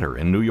Lincoln Center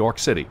in New York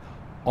City,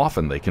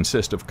 Often they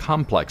consist of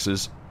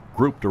complexes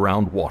grouped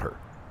around water.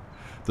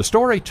 The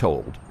story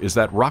told is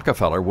that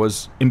Rockefeller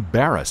was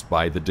embarrassed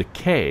by the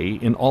decay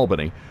in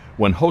Albany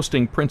when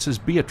hosting Princess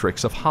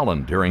Beatrix of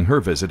Holland during her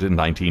visit in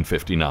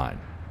 1959.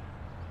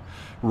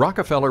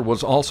 Rockefeller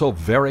was also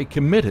very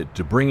committed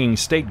to bringing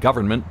state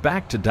government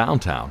back to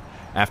downtown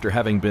after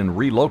having been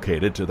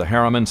relocated to the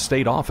Harriman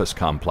State Office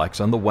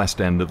Complex on the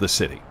west end of the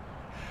city.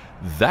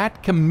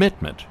 That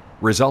commitment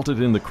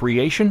resulted in the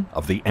creation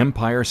of the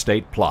Empire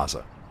State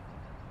Plaza.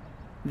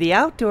 The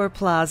outdoor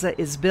plaza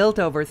is built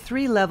over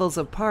 3 levels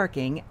of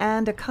parking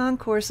and a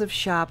concourse of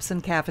shops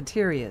and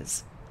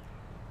cafeterias.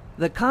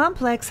 The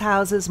complex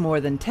houses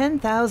more than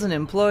 10,000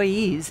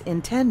 employees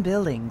in 10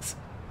 buildings.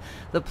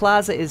 The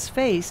plaza is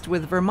faced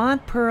with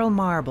Vermont Pearl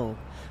marble,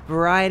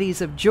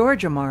 varieties of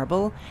Georgia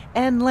marble,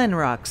 and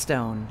Lenrock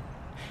stone.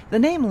 The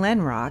name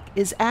Lenrock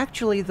is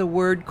actually the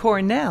word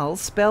Cornell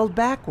spelled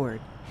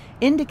backward,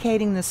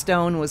 indicating the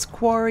stone was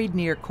quarried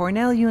near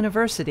Cornell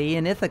University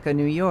in Ithaca,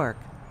 New York.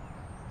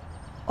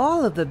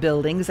 All of the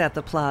buildings at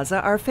the plaza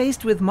are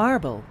faced with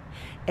marble,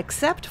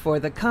 except for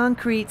the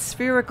concrete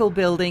spherical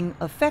building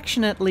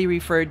affectionately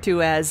referred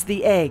to as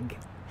the Egg.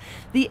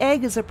 The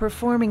Egg is a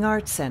performing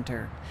arts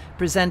center,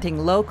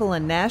 presenting local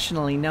and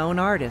nationally known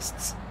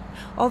artists.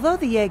 Although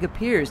the Egg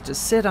appears to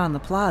sit on the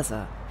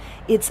plaza,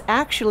 it's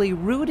actually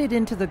rooted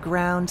into the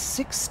ground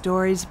 6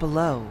 stories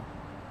below.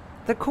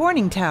 The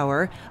Corning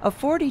Tower, a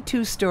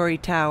 42-story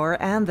tower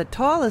and the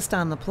tallest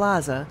on the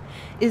plaza,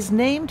 is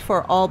named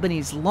for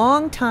Albany's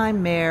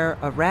longtime mayor,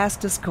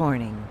 Erastus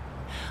Corning.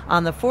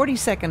 On the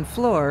 42nd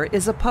floor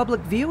is a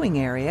public viewing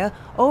area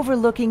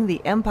overlooking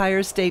the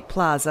Empire State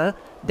Plaza,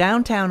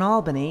 downtown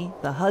Albany,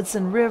 the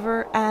Hudson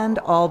River, and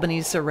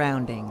Albany's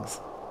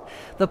surroundings.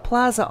 The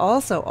plaza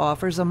also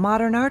offers a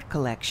modern art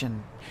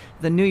collection,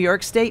 the New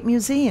York State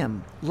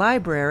Museum,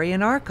 library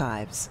and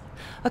archives,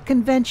 a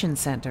convention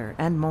center,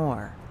 and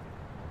more.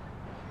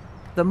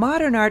 The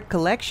Modern Art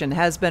Collection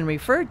has been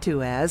referred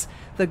to as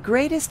the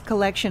greatest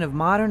collection of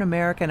modern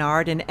American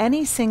art in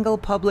any single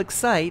public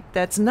site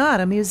that's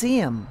not a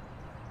museum.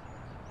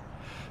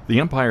 The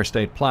Empire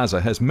State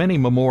Plaza has many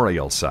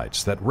memorial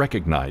sites that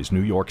recognize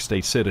New York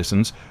State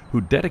citizens who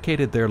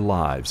dedicated their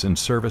lives in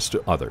service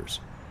to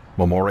others.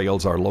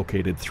 Memorials are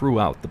located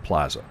throughout the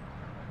plaza.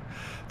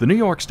 The New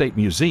York State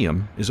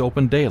Museum is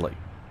open daily.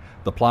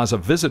 The Plaza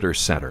Visitors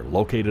Center,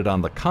 located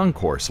on the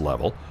concourse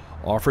level,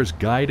 offers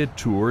guided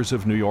tours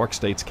of New York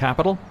State's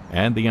Capitol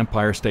and the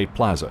Empire State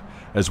Plaza,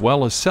 as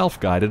well as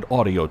self-guided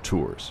audio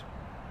tours.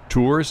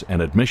 Tours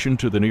and admission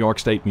to the New York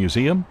State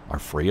Museum are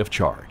free of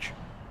charge.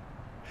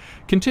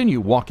 Continue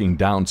walking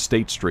down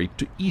State Street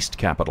to East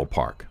Capitol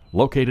Park,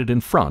 located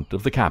in front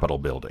of the Capitol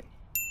building.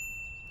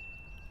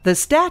 The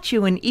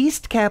statue in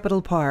East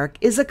Capitol Park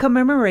is a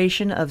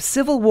commemoration of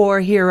Civil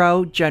War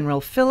hero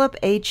General Philip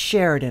H.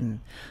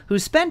 Sheridan, who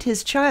spent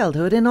his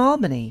childhood in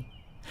Albany.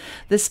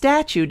 The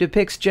statue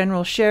depicts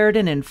General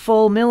Sheridan in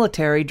full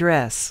military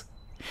dress.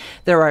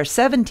 There are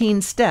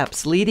 17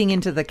 steps leading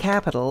into the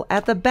Capitol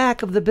at the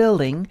back of the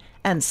building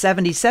and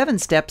 77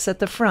 steps at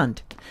the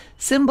front,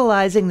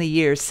 symbolizing the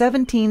year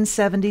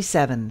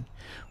 1777,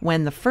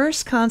 when the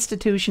first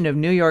Constitution of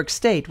New York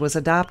State was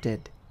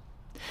adopted.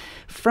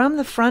 From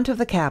the front of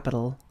the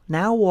Capitol,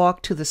 now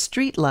walk to the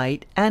street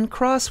light and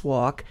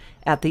crosswalk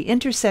at the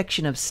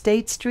intersection of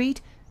State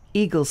Street,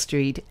 Eagle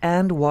Street,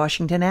 and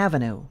Washington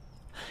Avenue.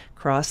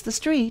 Cross the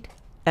street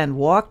and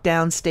walk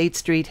down State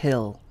Street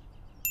Hill.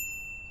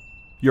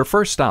 Your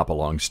first stop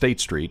along State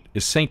Street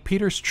is St.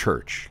 Peter's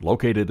Church,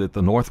 located at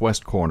the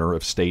northwest corner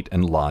of State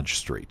and Lodge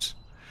Streets.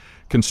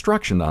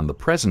 Construction on the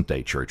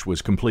present-day church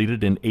was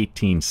completed in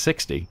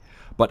 1860,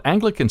 but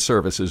Anglican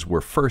services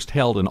were first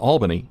held in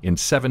Albany in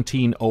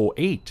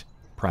 1708,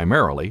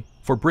 primarily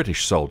for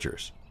British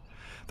soldiers.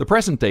 The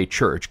present-day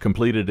church,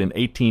 completed in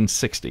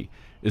 1860,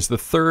 is the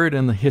third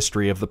in the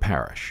history of the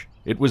parish.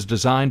 It was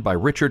designed by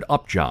Richard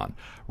Upjohn,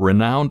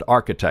 renowned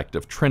architect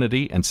of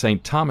Trinity and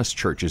St. Thomas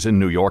churches in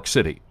New York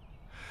City.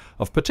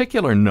 Of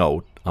particular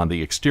note, on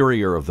the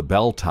exterior of the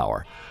bell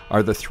tower,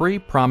 are the 3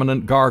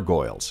 prominent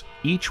gargoyles,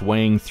 each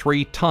weighing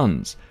 3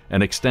 tons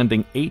and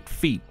extending 8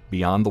 feet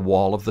beyond the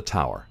wall of the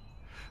tower.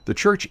 The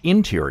church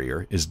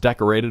interior is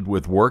decorated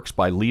with works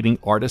by leading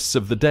artists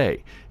of the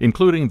day,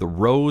 including the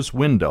rose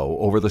window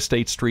over the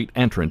State Street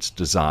entrance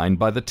designed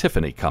by the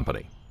Tiffany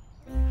Company.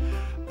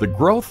 The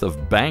growth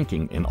of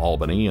banking in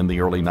Albany in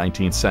the early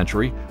 19th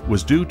century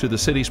was due to the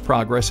city's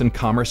progress in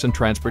commerce and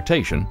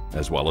transportation,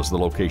 as well as the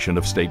location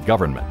of state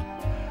government.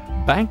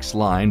 Banks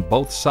line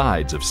both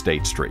sides of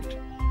State Street.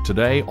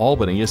 Today,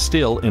 Albany is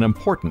still an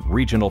important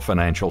regional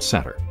financial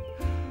center.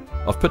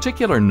 Of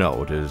particular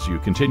note, as you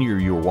continue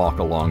your walk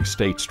along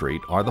State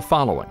Street, are the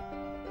following.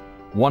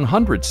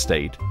 100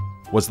 State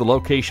was the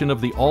location of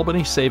the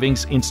Albany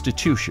Savings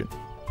Institution.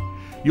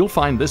 You'll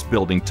find this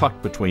building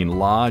tucked between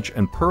Lodge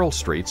and Pearl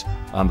Streets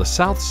on the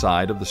south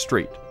side of the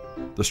street.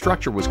 The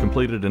structure was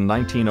completed in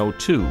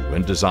 1902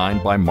 and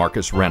designed by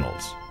Marcus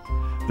Reynolds.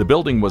 The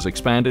building was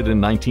expanded in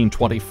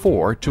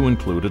 1924 to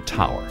include a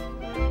tower.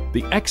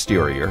 The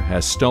exterior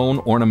has stone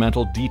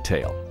ornamental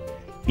detail.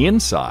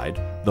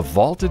 Inside, the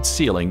vaulted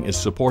ceiling is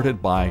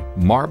supported by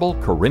marble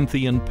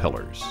Corinthian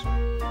pillars.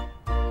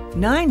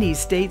 90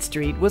 State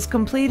Street was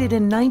completed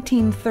in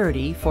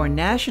 1930 for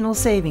National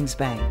Savings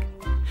Bank.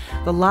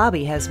 The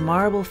lobby has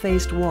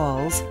marble-faced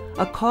walls,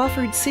 a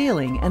coffered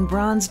ceiling, and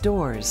bronze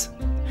doors.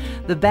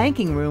 The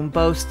banking room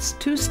boasts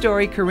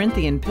two-story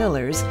Corinthian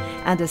pillars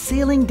and a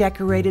ceiling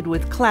decorated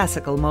with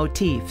classical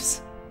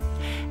motifs.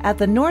 At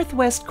the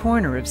northwest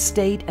corner of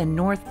State and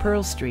North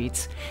Pearl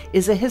Streets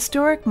is a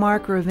historic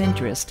marker of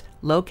interest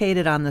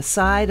located on the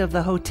side of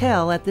the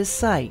hotel at this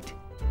site.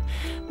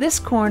 This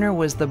corner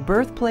was the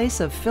birthplace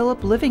of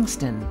Philip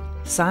Livingston,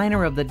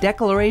 signer of the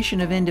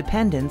Declaration of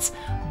Independence,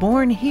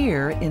 born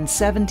here in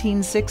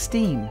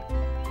 1716.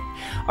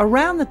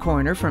 Around the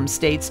corner from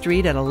State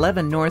Street at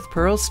 11 North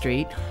Pearl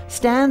Street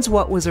stands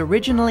what was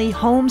originally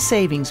Home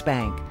Savings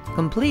Bank,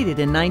 completed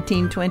in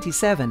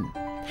 1927.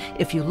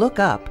 If you look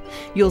up,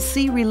 you'll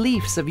see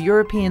reliefs of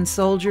European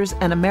soldiers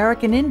and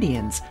American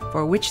Indians,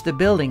 for which the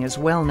building is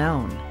well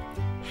known.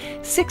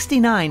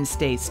 69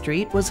 State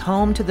Street was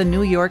home to the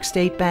New York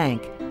State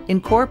Bank,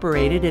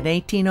 incorporated in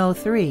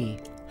 1803.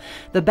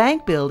 The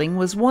bank building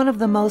was one of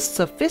the most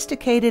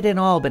sophisticated in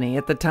Albany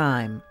at the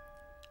time.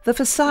 The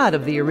facade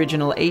of the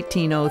original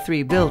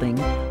 1803 building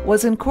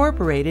was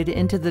incorporated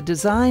into the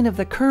design of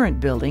the current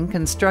building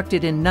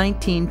constructed in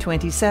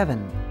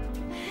 1927.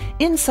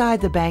 Inside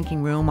the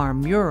banking room are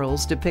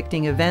murals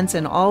depicting events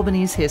in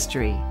Albany's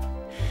history.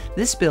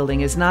 This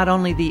building is not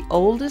only the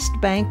oldest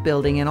bank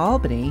building in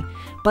Albany,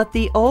 but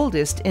the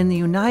oldest in the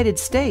United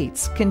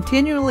States,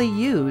 continually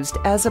used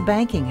as a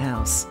banking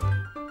house.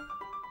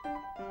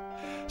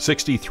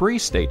 63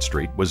 State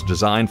Street was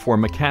designed for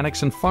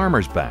Mechanics and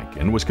Farmers Bank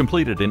and was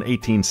completed in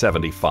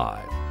 1875.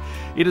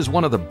 It is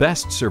one of the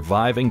best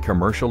surviving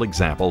commercial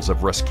examples of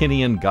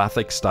Ruskinian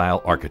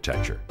Gothic-style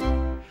architecture.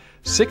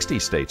 60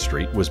 State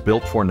Street was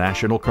built for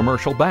National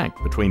Commercial Bank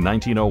between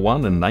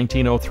 1901 and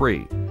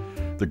 1903.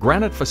 The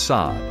granite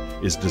facade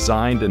is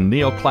designed in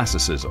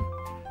neoclassicism.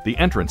 The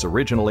entrance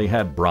originally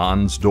had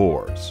bronze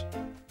doors.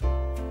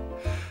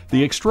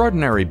 The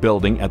extraordinary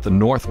building at the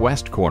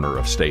northwest corner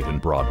of State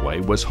and Broadway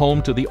was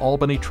home to the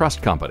Albany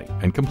Trust Company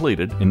and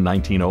completed in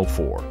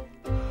 1904.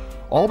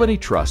 Albany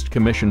Trust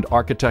commissioned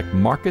architect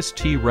Marcus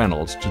T.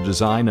 Reynolds to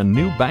design a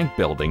new bank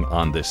building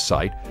on this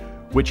site,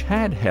 which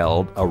had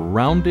held a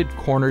rounded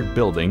cornered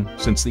building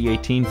since the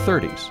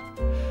 1830s.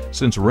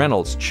 Since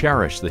Reynolds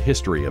cherished the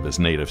history of his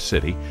native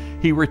city,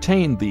 he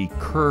retained the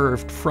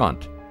curved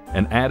front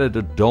and added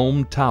a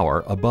domed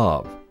tower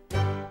above.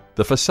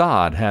 The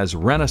facade has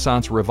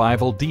Renaissance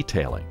Revival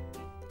detailing.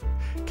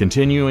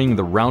 Continuing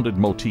the rounded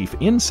motif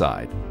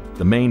inside,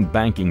 the main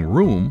banking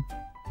room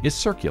is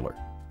circular.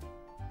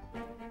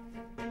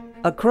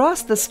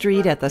 Across the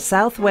street at the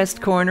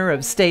southwest corner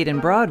of State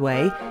and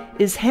Broadway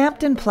is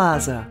Hampton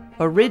Plaza,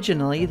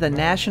 originally the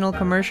National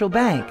Commercial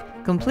Bank,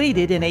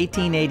 completed in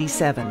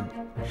 1887.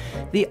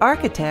 The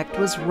architect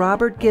was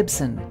Robert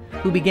Gibson,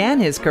 who began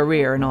his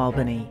career in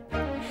Albany.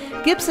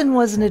 Gibson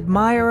was an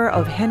admirer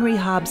of Henry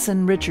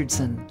Hobson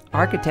Richardson,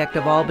 architect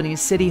of Albany's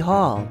City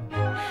Hall.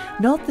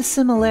 Note the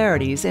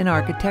similarities in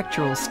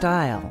architectural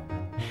style.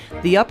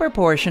 The upper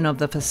portion of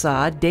the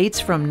facade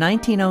dates from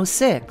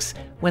 1906,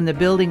 when the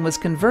building was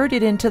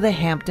converted into the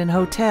Hampton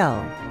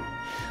Hotel.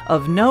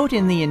 Of note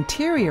in the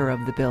interior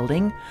of the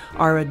building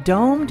are a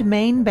domed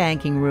main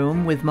banking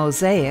room with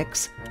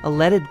mosaics, a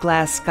leaded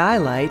glass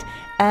skylight,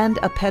 and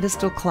a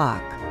pedestal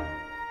clock.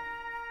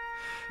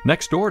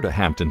 Next door to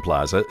Hampton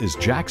Plaza is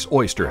Jack's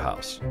Oyster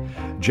House.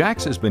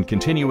 Jack's has been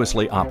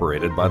continuously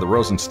operated by the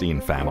Rosenstein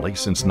family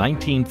since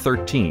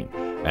 1913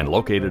 and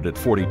located at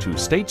 42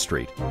 State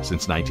Street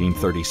since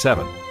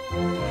 1937.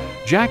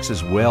 Jack's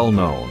is well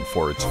known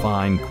for its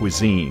fine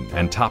cuisine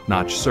and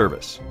top-notch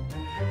service.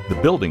 The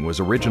building was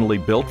originally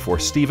built for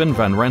Stephen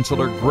Van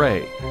Rensselaer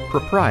Gray,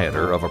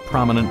 proprietor of a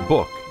prominent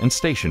book and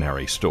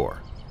stationery store.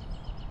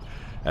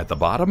 At the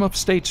bottom of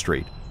State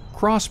Street,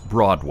 cross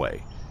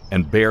Broadway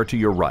and bear to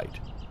your right.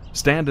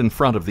 Stand in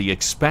front of the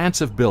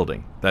expansive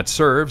building that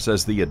serves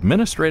as the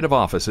administrative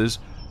offices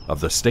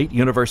of the State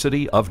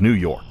University of New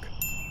York.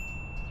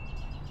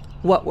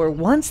 What were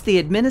once the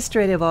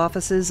administrative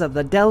offices of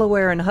the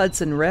Delaware and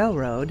Hudson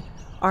Railroad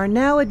are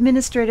now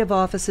administrative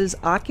offices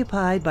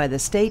occupied by the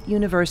State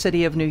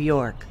University of New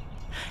York.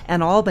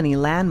 An Albany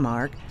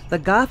landmark, the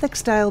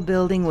Gothic-style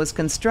building was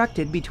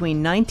constructed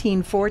between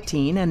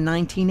 1914 and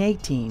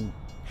 1918.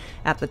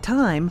 At the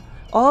time,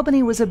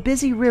 Albany was a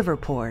busy river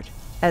port,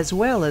 as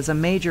well as a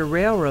major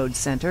railroad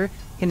center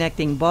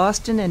connecting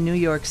Boston and New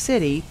York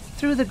City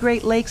through the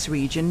Great Lakes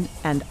region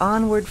and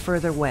onward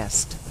further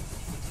west.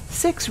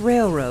 6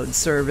 railroads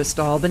serviced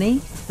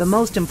Albany, the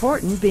most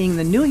important being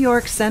the New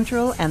York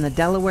Central and the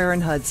Delaware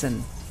and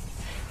Hudson.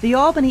 The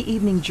Albany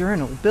Evening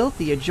Journal built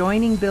the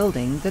adjoining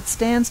building that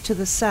stands to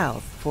the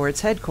south for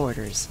its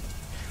headquarters.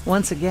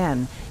 Once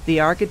again, the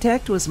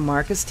architect was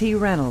Marcus T.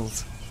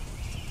 Reynolds.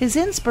 His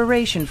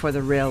inspiration for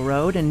the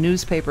railroad and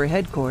newspaper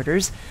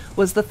headquarters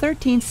was the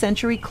 13th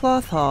century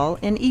cloth hall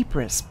in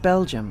Ypres,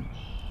 Belgium.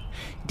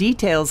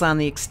 Details on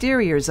the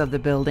exteriors of the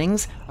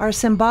buildings are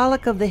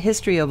symbolic of the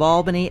history of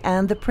Albany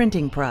and the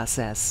printing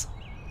process.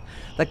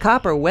 The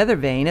copper weather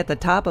vane at the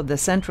top of the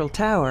central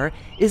tower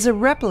is a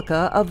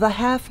replica of the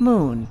Half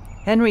Moon,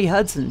 Henry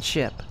Hudson's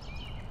ship.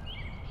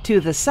 To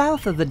the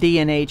south of the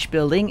D&H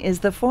building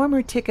is the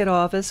former ticket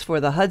office for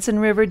the Hudson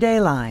River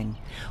Day Line,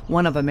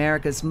 one of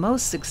America's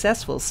most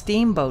successful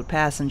steamboat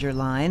passenger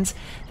lines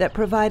that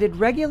provided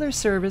regular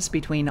service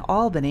between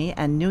Albany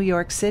and New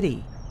York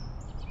City.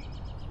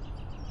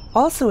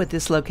 Also at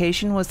this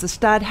location was the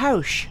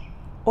Stadthaus,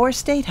 or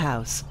State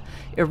House,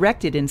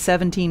 erected in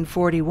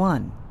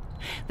 1741.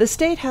 The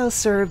State House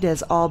served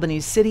as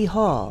Albany's City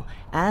Hall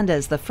and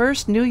as the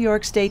first New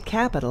York State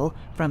Capitol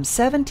from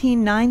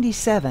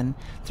 1797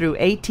 through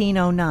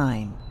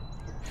 1809.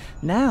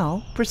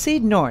 Now,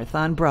 proceed north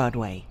on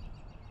Broadway.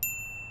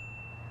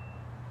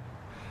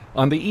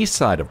 On the east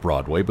side of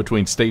Broadway,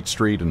 between State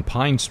Street and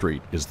Pine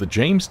Street, is the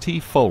James T.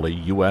 Foley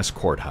U.S.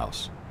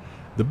 Courthouse.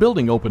 The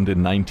building opened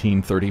in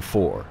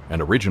 1934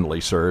 and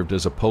originally served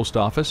as a post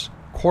office,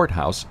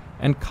 courthouse,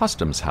 and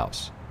customs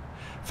house.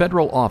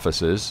 Federal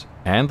offices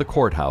and the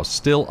courthouse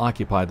still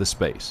occupy the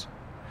space.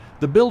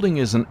 The building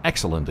is an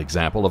excellent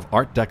example of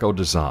Art Deco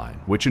design,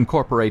 which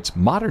incorporates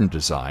modern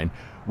design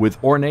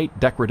with ornate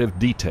decorative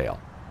detail.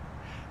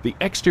 The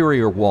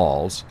exterior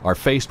walls are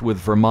faced with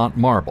Vermont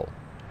marble.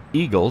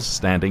 Eagles,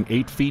 standing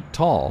 8 feet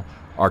tall,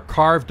 are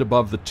carved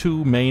above the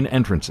two main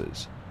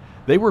entrances.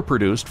 They were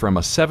produced from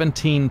a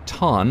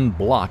 17-ton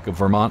block of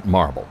Vermont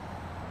marble.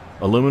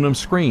 Aluminum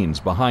screens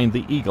behind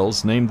the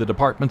eagles name the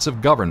departments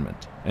of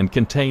government and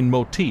contain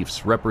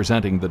motifs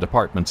representing the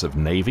departments of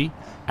Navy,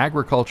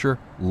 Agriculture,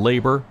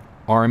 Labor,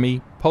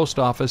 Army, Post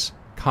Office,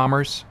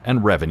 Commerce,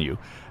 and Revenue,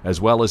 as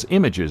well as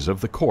images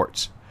of the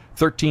courts,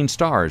 13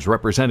 stars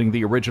representing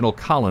the original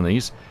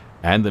colonies,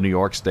 and the New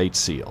York State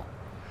seal.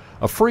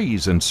 A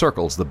frieze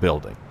encircles the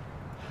building.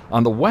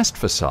 On the west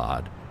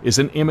facade is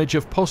an image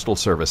of Postal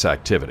Service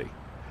activity.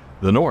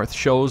 The north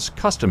shows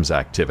customs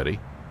activity,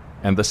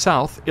 and the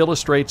south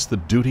illustrates the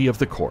duty of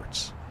the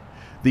courts.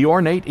 The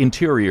ornate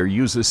interior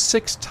uses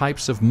 6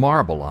 types of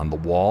marble on the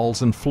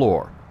walls and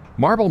floor.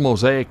 Marble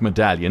mosaic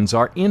medallions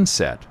are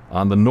inset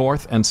on the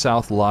north and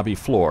south lobby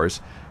floors,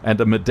 and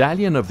a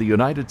medallion of the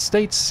United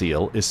States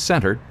seal is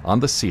centered on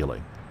the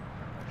ceiling.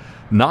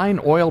 9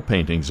 oil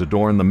paintings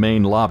adorn the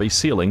main lobby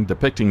ceiling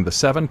depicting the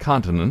 7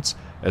 continents,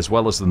 as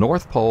well as the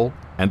North Pole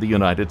and the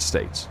United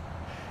States.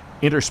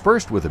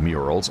 Interspersed with the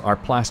murals are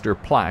plaster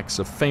plaques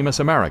of famous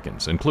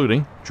Americans,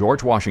 including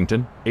George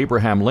Washington,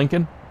 Abraham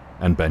Lincoln,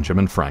 and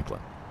Benjamin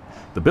Franklin.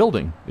 The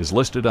building is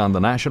listed on the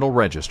National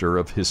Register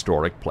of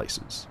Historic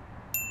Places.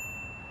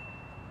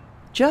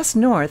 Just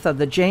north of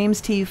the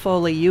James T.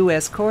 Foley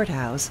U.S.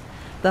 Courthouse,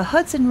 the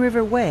Hudson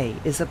River Way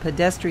is a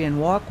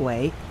pedestrian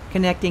walkway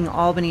connecting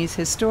Albany's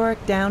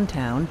historic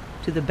downtown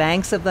to the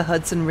banks of the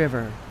Hudson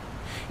River.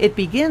 It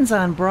begins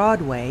on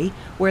Broadway,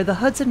 where the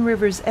Hudson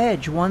River's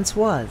edge once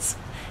was,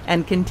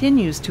 and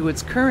continues to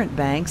its current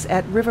banks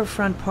at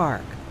Riverfront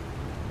Park.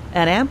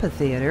 An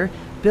amphitheater,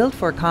 built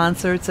for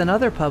concerts and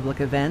other public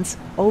events,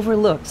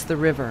 overlooks the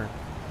river.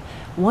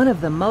 One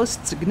of the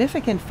most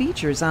significant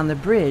features on the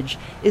bridge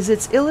is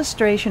its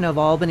illustration of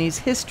Albany's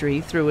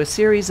history through a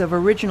series of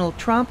original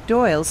Trompe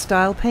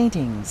Doyle-style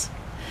paintings.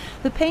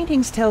 The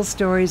paintings tell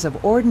stories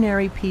of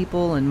ordinary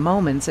people and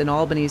moments in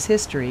Albany's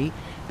history,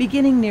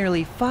 beginning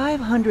nearly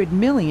 500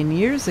 million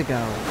years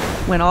ago,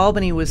 when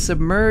Albany was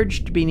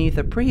submerged beneath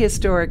a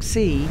prehistoric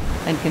sea,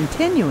 and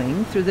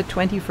continuing through the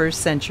 21st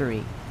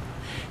century.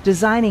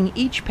 Designing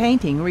each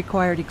painting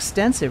required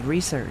extensive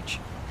research.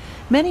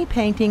 Many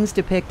paintings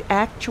depict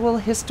actual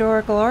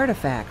historical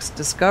artifacts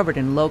discovered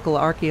in local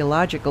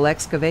archaeological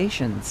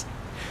excavations.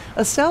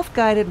 A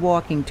self-guided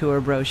walking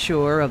tour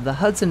brochure of the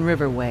Hudson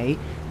River Way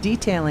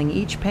detailing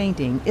each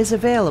painting is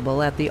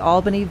available at the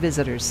Albany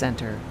Visitors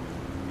Center.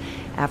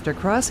 After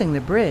crossing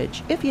the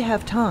bridge, if you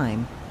have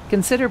time,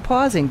 consider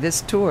pausing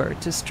this tour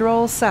to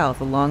stroll south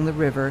along the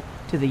river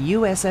to the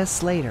USS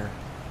Slater.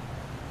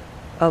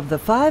 Of the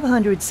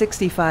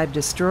 565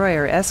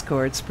 destroyer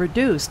escorts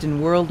produced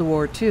in World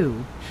War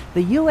II,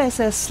 the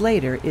USS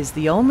Slater is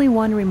the only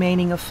one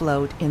remaining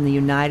afloat in the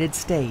United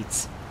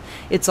States.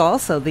 It's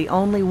also the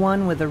only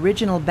one with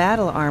original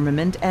battle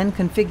armament and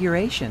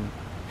configuration.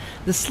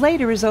 The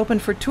Slater is open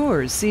for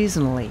tours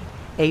seasonally,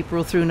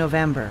 April through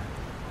November.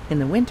 In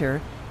the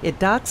winter, it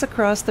docks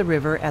across the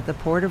river at the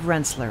port of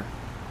Rensselaer.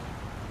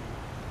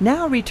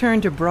 Now return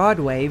to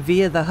Broadway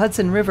via the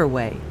Hudson River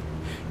Way.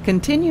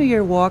 Continue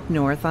your walk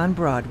north on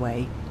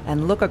Broadway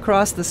and look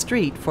across the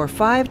street for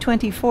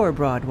 524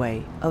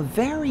 Broadway, a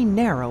very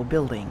narrow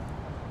building.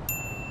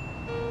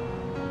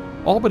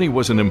 Albany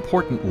was an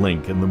important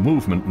link in the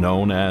movement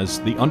known as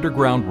the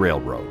Underground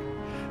Railroad.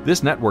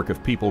 This network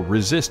of people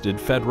resisted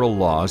federal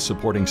laws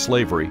supporting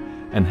slavery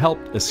and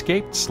helped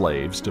escaped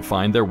slaves to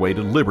find their way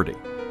to liberty.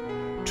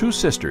 2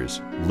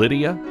 sisters,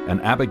 Lydia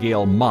and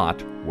Abigail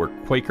Mott, were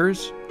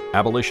Quakers,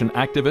 abolition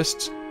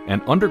activists,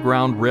 and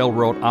Underground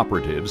Railroad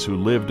operatives who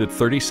lived at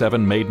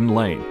 37 Maiden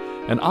Lane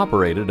and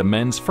operated a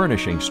men's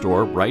furnishing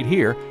store right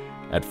here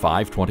at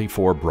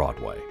 524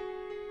 Broadway.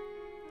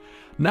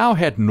 Now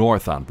head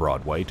north on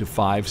Broadway to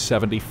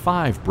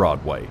 575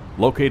 Broadway,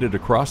 located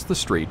across the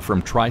street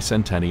from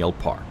Tricentennial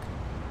Park.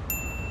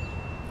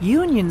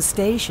 Union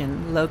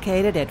Station,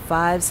 located at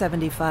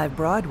 575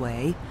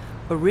 Broadway,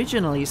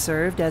 originally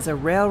served as a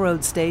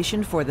railroad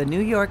station for the New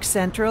York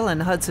Central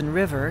and Hudson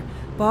River,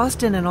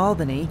 Boston and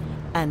Albany,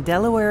 and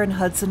Delaware and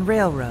Hudson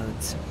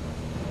Railroads.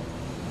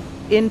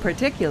 In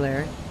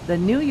particular, the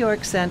New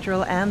York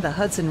Central and the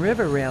Hudson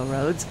River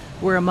Railroads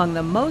were among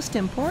the most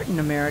important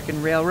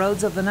American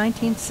railroads of the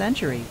 19th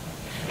century,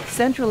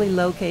 centrally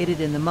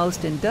located in the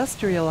most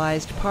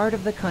industrialized part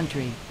of the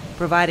country,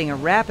 providing a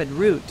rapid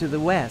route to the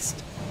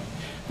west.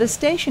 The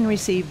station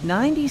received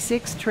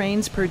 96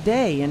 trains per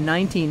day in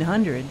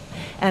 1900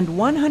 and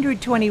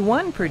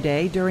 121 per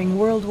day during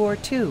World War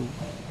II.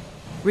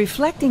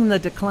 Reflecting the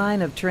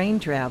decline of train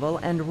travel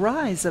and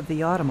rise of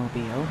the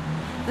automobile,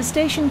 the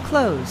station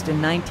closed in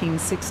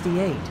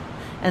 1968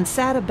 and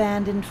sat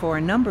abandoned for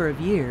a number of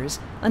years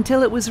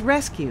until it was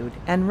rescued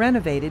and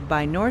renovated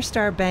by North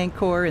Star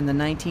Bancorp in the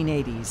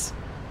 1980s.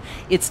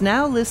 It's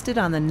now listed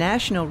on the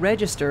National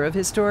Register of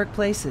Historic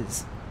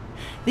Places.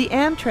 The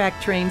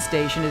Amtrak train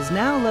station is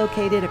now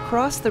located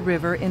across the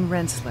river in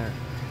Rensselaer.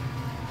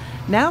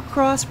 Now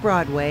cross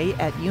Broadway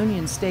at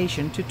Union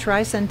Station to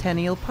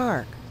Tricentennial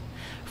Park.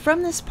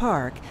 From this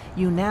park,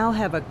 you now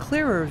have a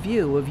clearer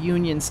view of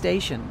Union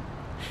Station.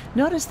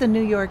 Notice the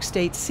New York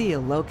State seal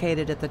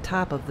located at the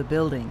top of the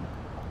building.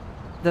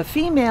 The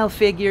female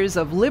figures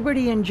of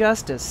liberty and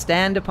justice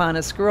stand upon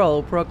a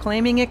scroll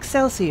proclaiming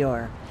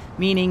Excelsior,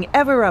 meaning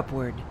ever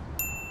upward.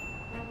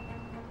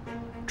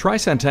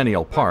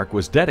 Tricentennial Park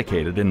was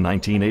dedicated in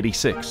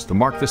 1986 to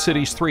mark the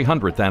city's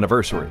 300th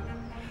anniversary.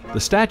 The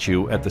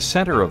statue at the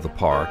center of the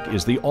park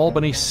is the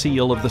Albany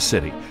Seal of the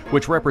city,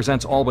 which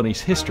represents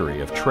Albany's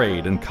history of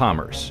trade and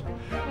commerce.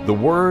 The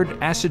word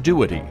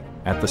assiduity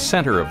at the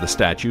center of the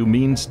statue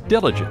means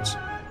diligence,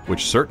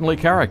 which certainly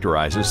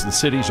characterizes the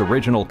city's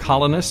original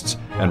colonists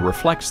and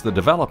reflects the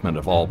development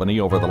of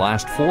Albany over the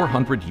last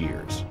 400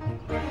 years.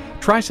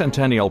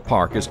 Tricentennial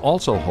Park is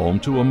also home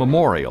to a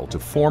memorial to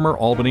former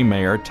Albany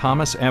Mayor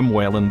Thomas M.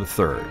 Whalen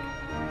III.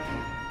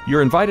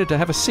 You're invited to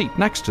have a seat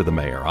next to the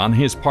mayor on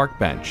his park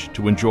bench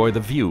to enjoy the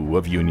view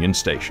of Union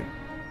Station.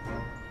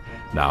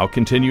 Now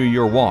continue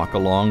your walk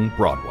along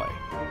Broadway.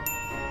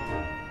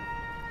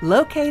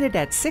 Located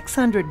at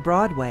 600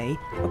 Broadway,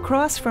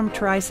 across from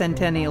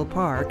Tricentennial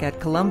Park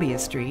at Columbia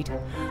Street,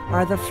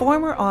 are the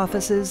former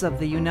offices of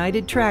the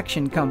United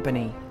Traction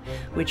Company,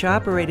 which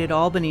operated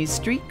Albany's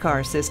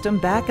streetcar system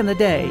back in the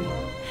day.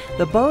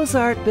 The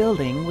Beaux-Arts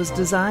building was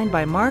designed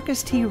by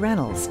Marcus T.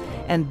 Reynolds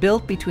and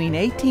built between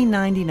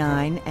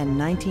 1899 and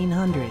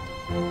 1900.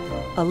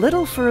 A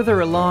little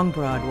further along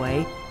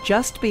Broadway,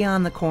 just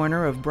beyond the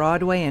corner of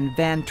Broadway and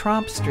Van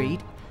Tromp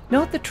Street,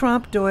 note the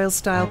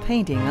Trompe-Doyle-style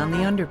painting on the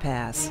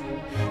underpass.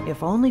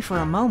 If only for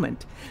a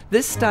moment,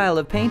 this style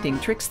of painting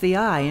tricks the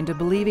eye into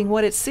believing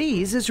what it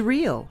sees is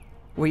real.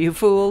 Were you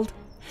fooled?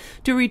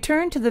 To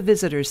return to the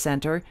Visitors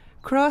Center,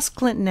 cross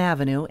Clinton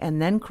Avenue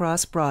and then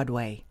cross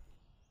Broadway.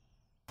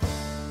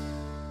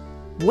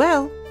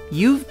 Well,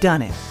 you've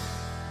done it.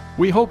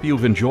 We hope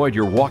you've enjoyed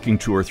your walking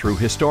tour through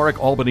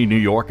historic Albany, New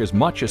York as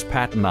much as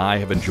Pat and I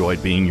have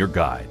enjoyed being your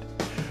guide.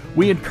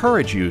 We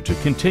encourage you to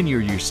continue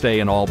your stay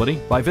in Albany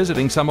by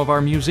visiting some of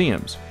our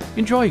museums,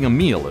 enjoying a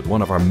meal at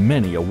one of our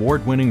many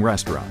award-winning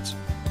restaurants,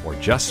 or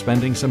just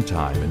spending some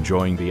time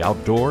enjoying the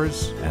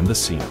outdoors and the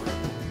scenery.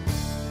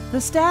 The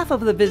staff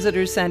of the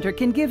Visitors Center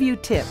can give you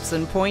tips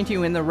and point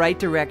you in the right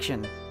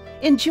direction.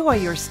 Enjoy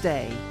your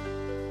stay.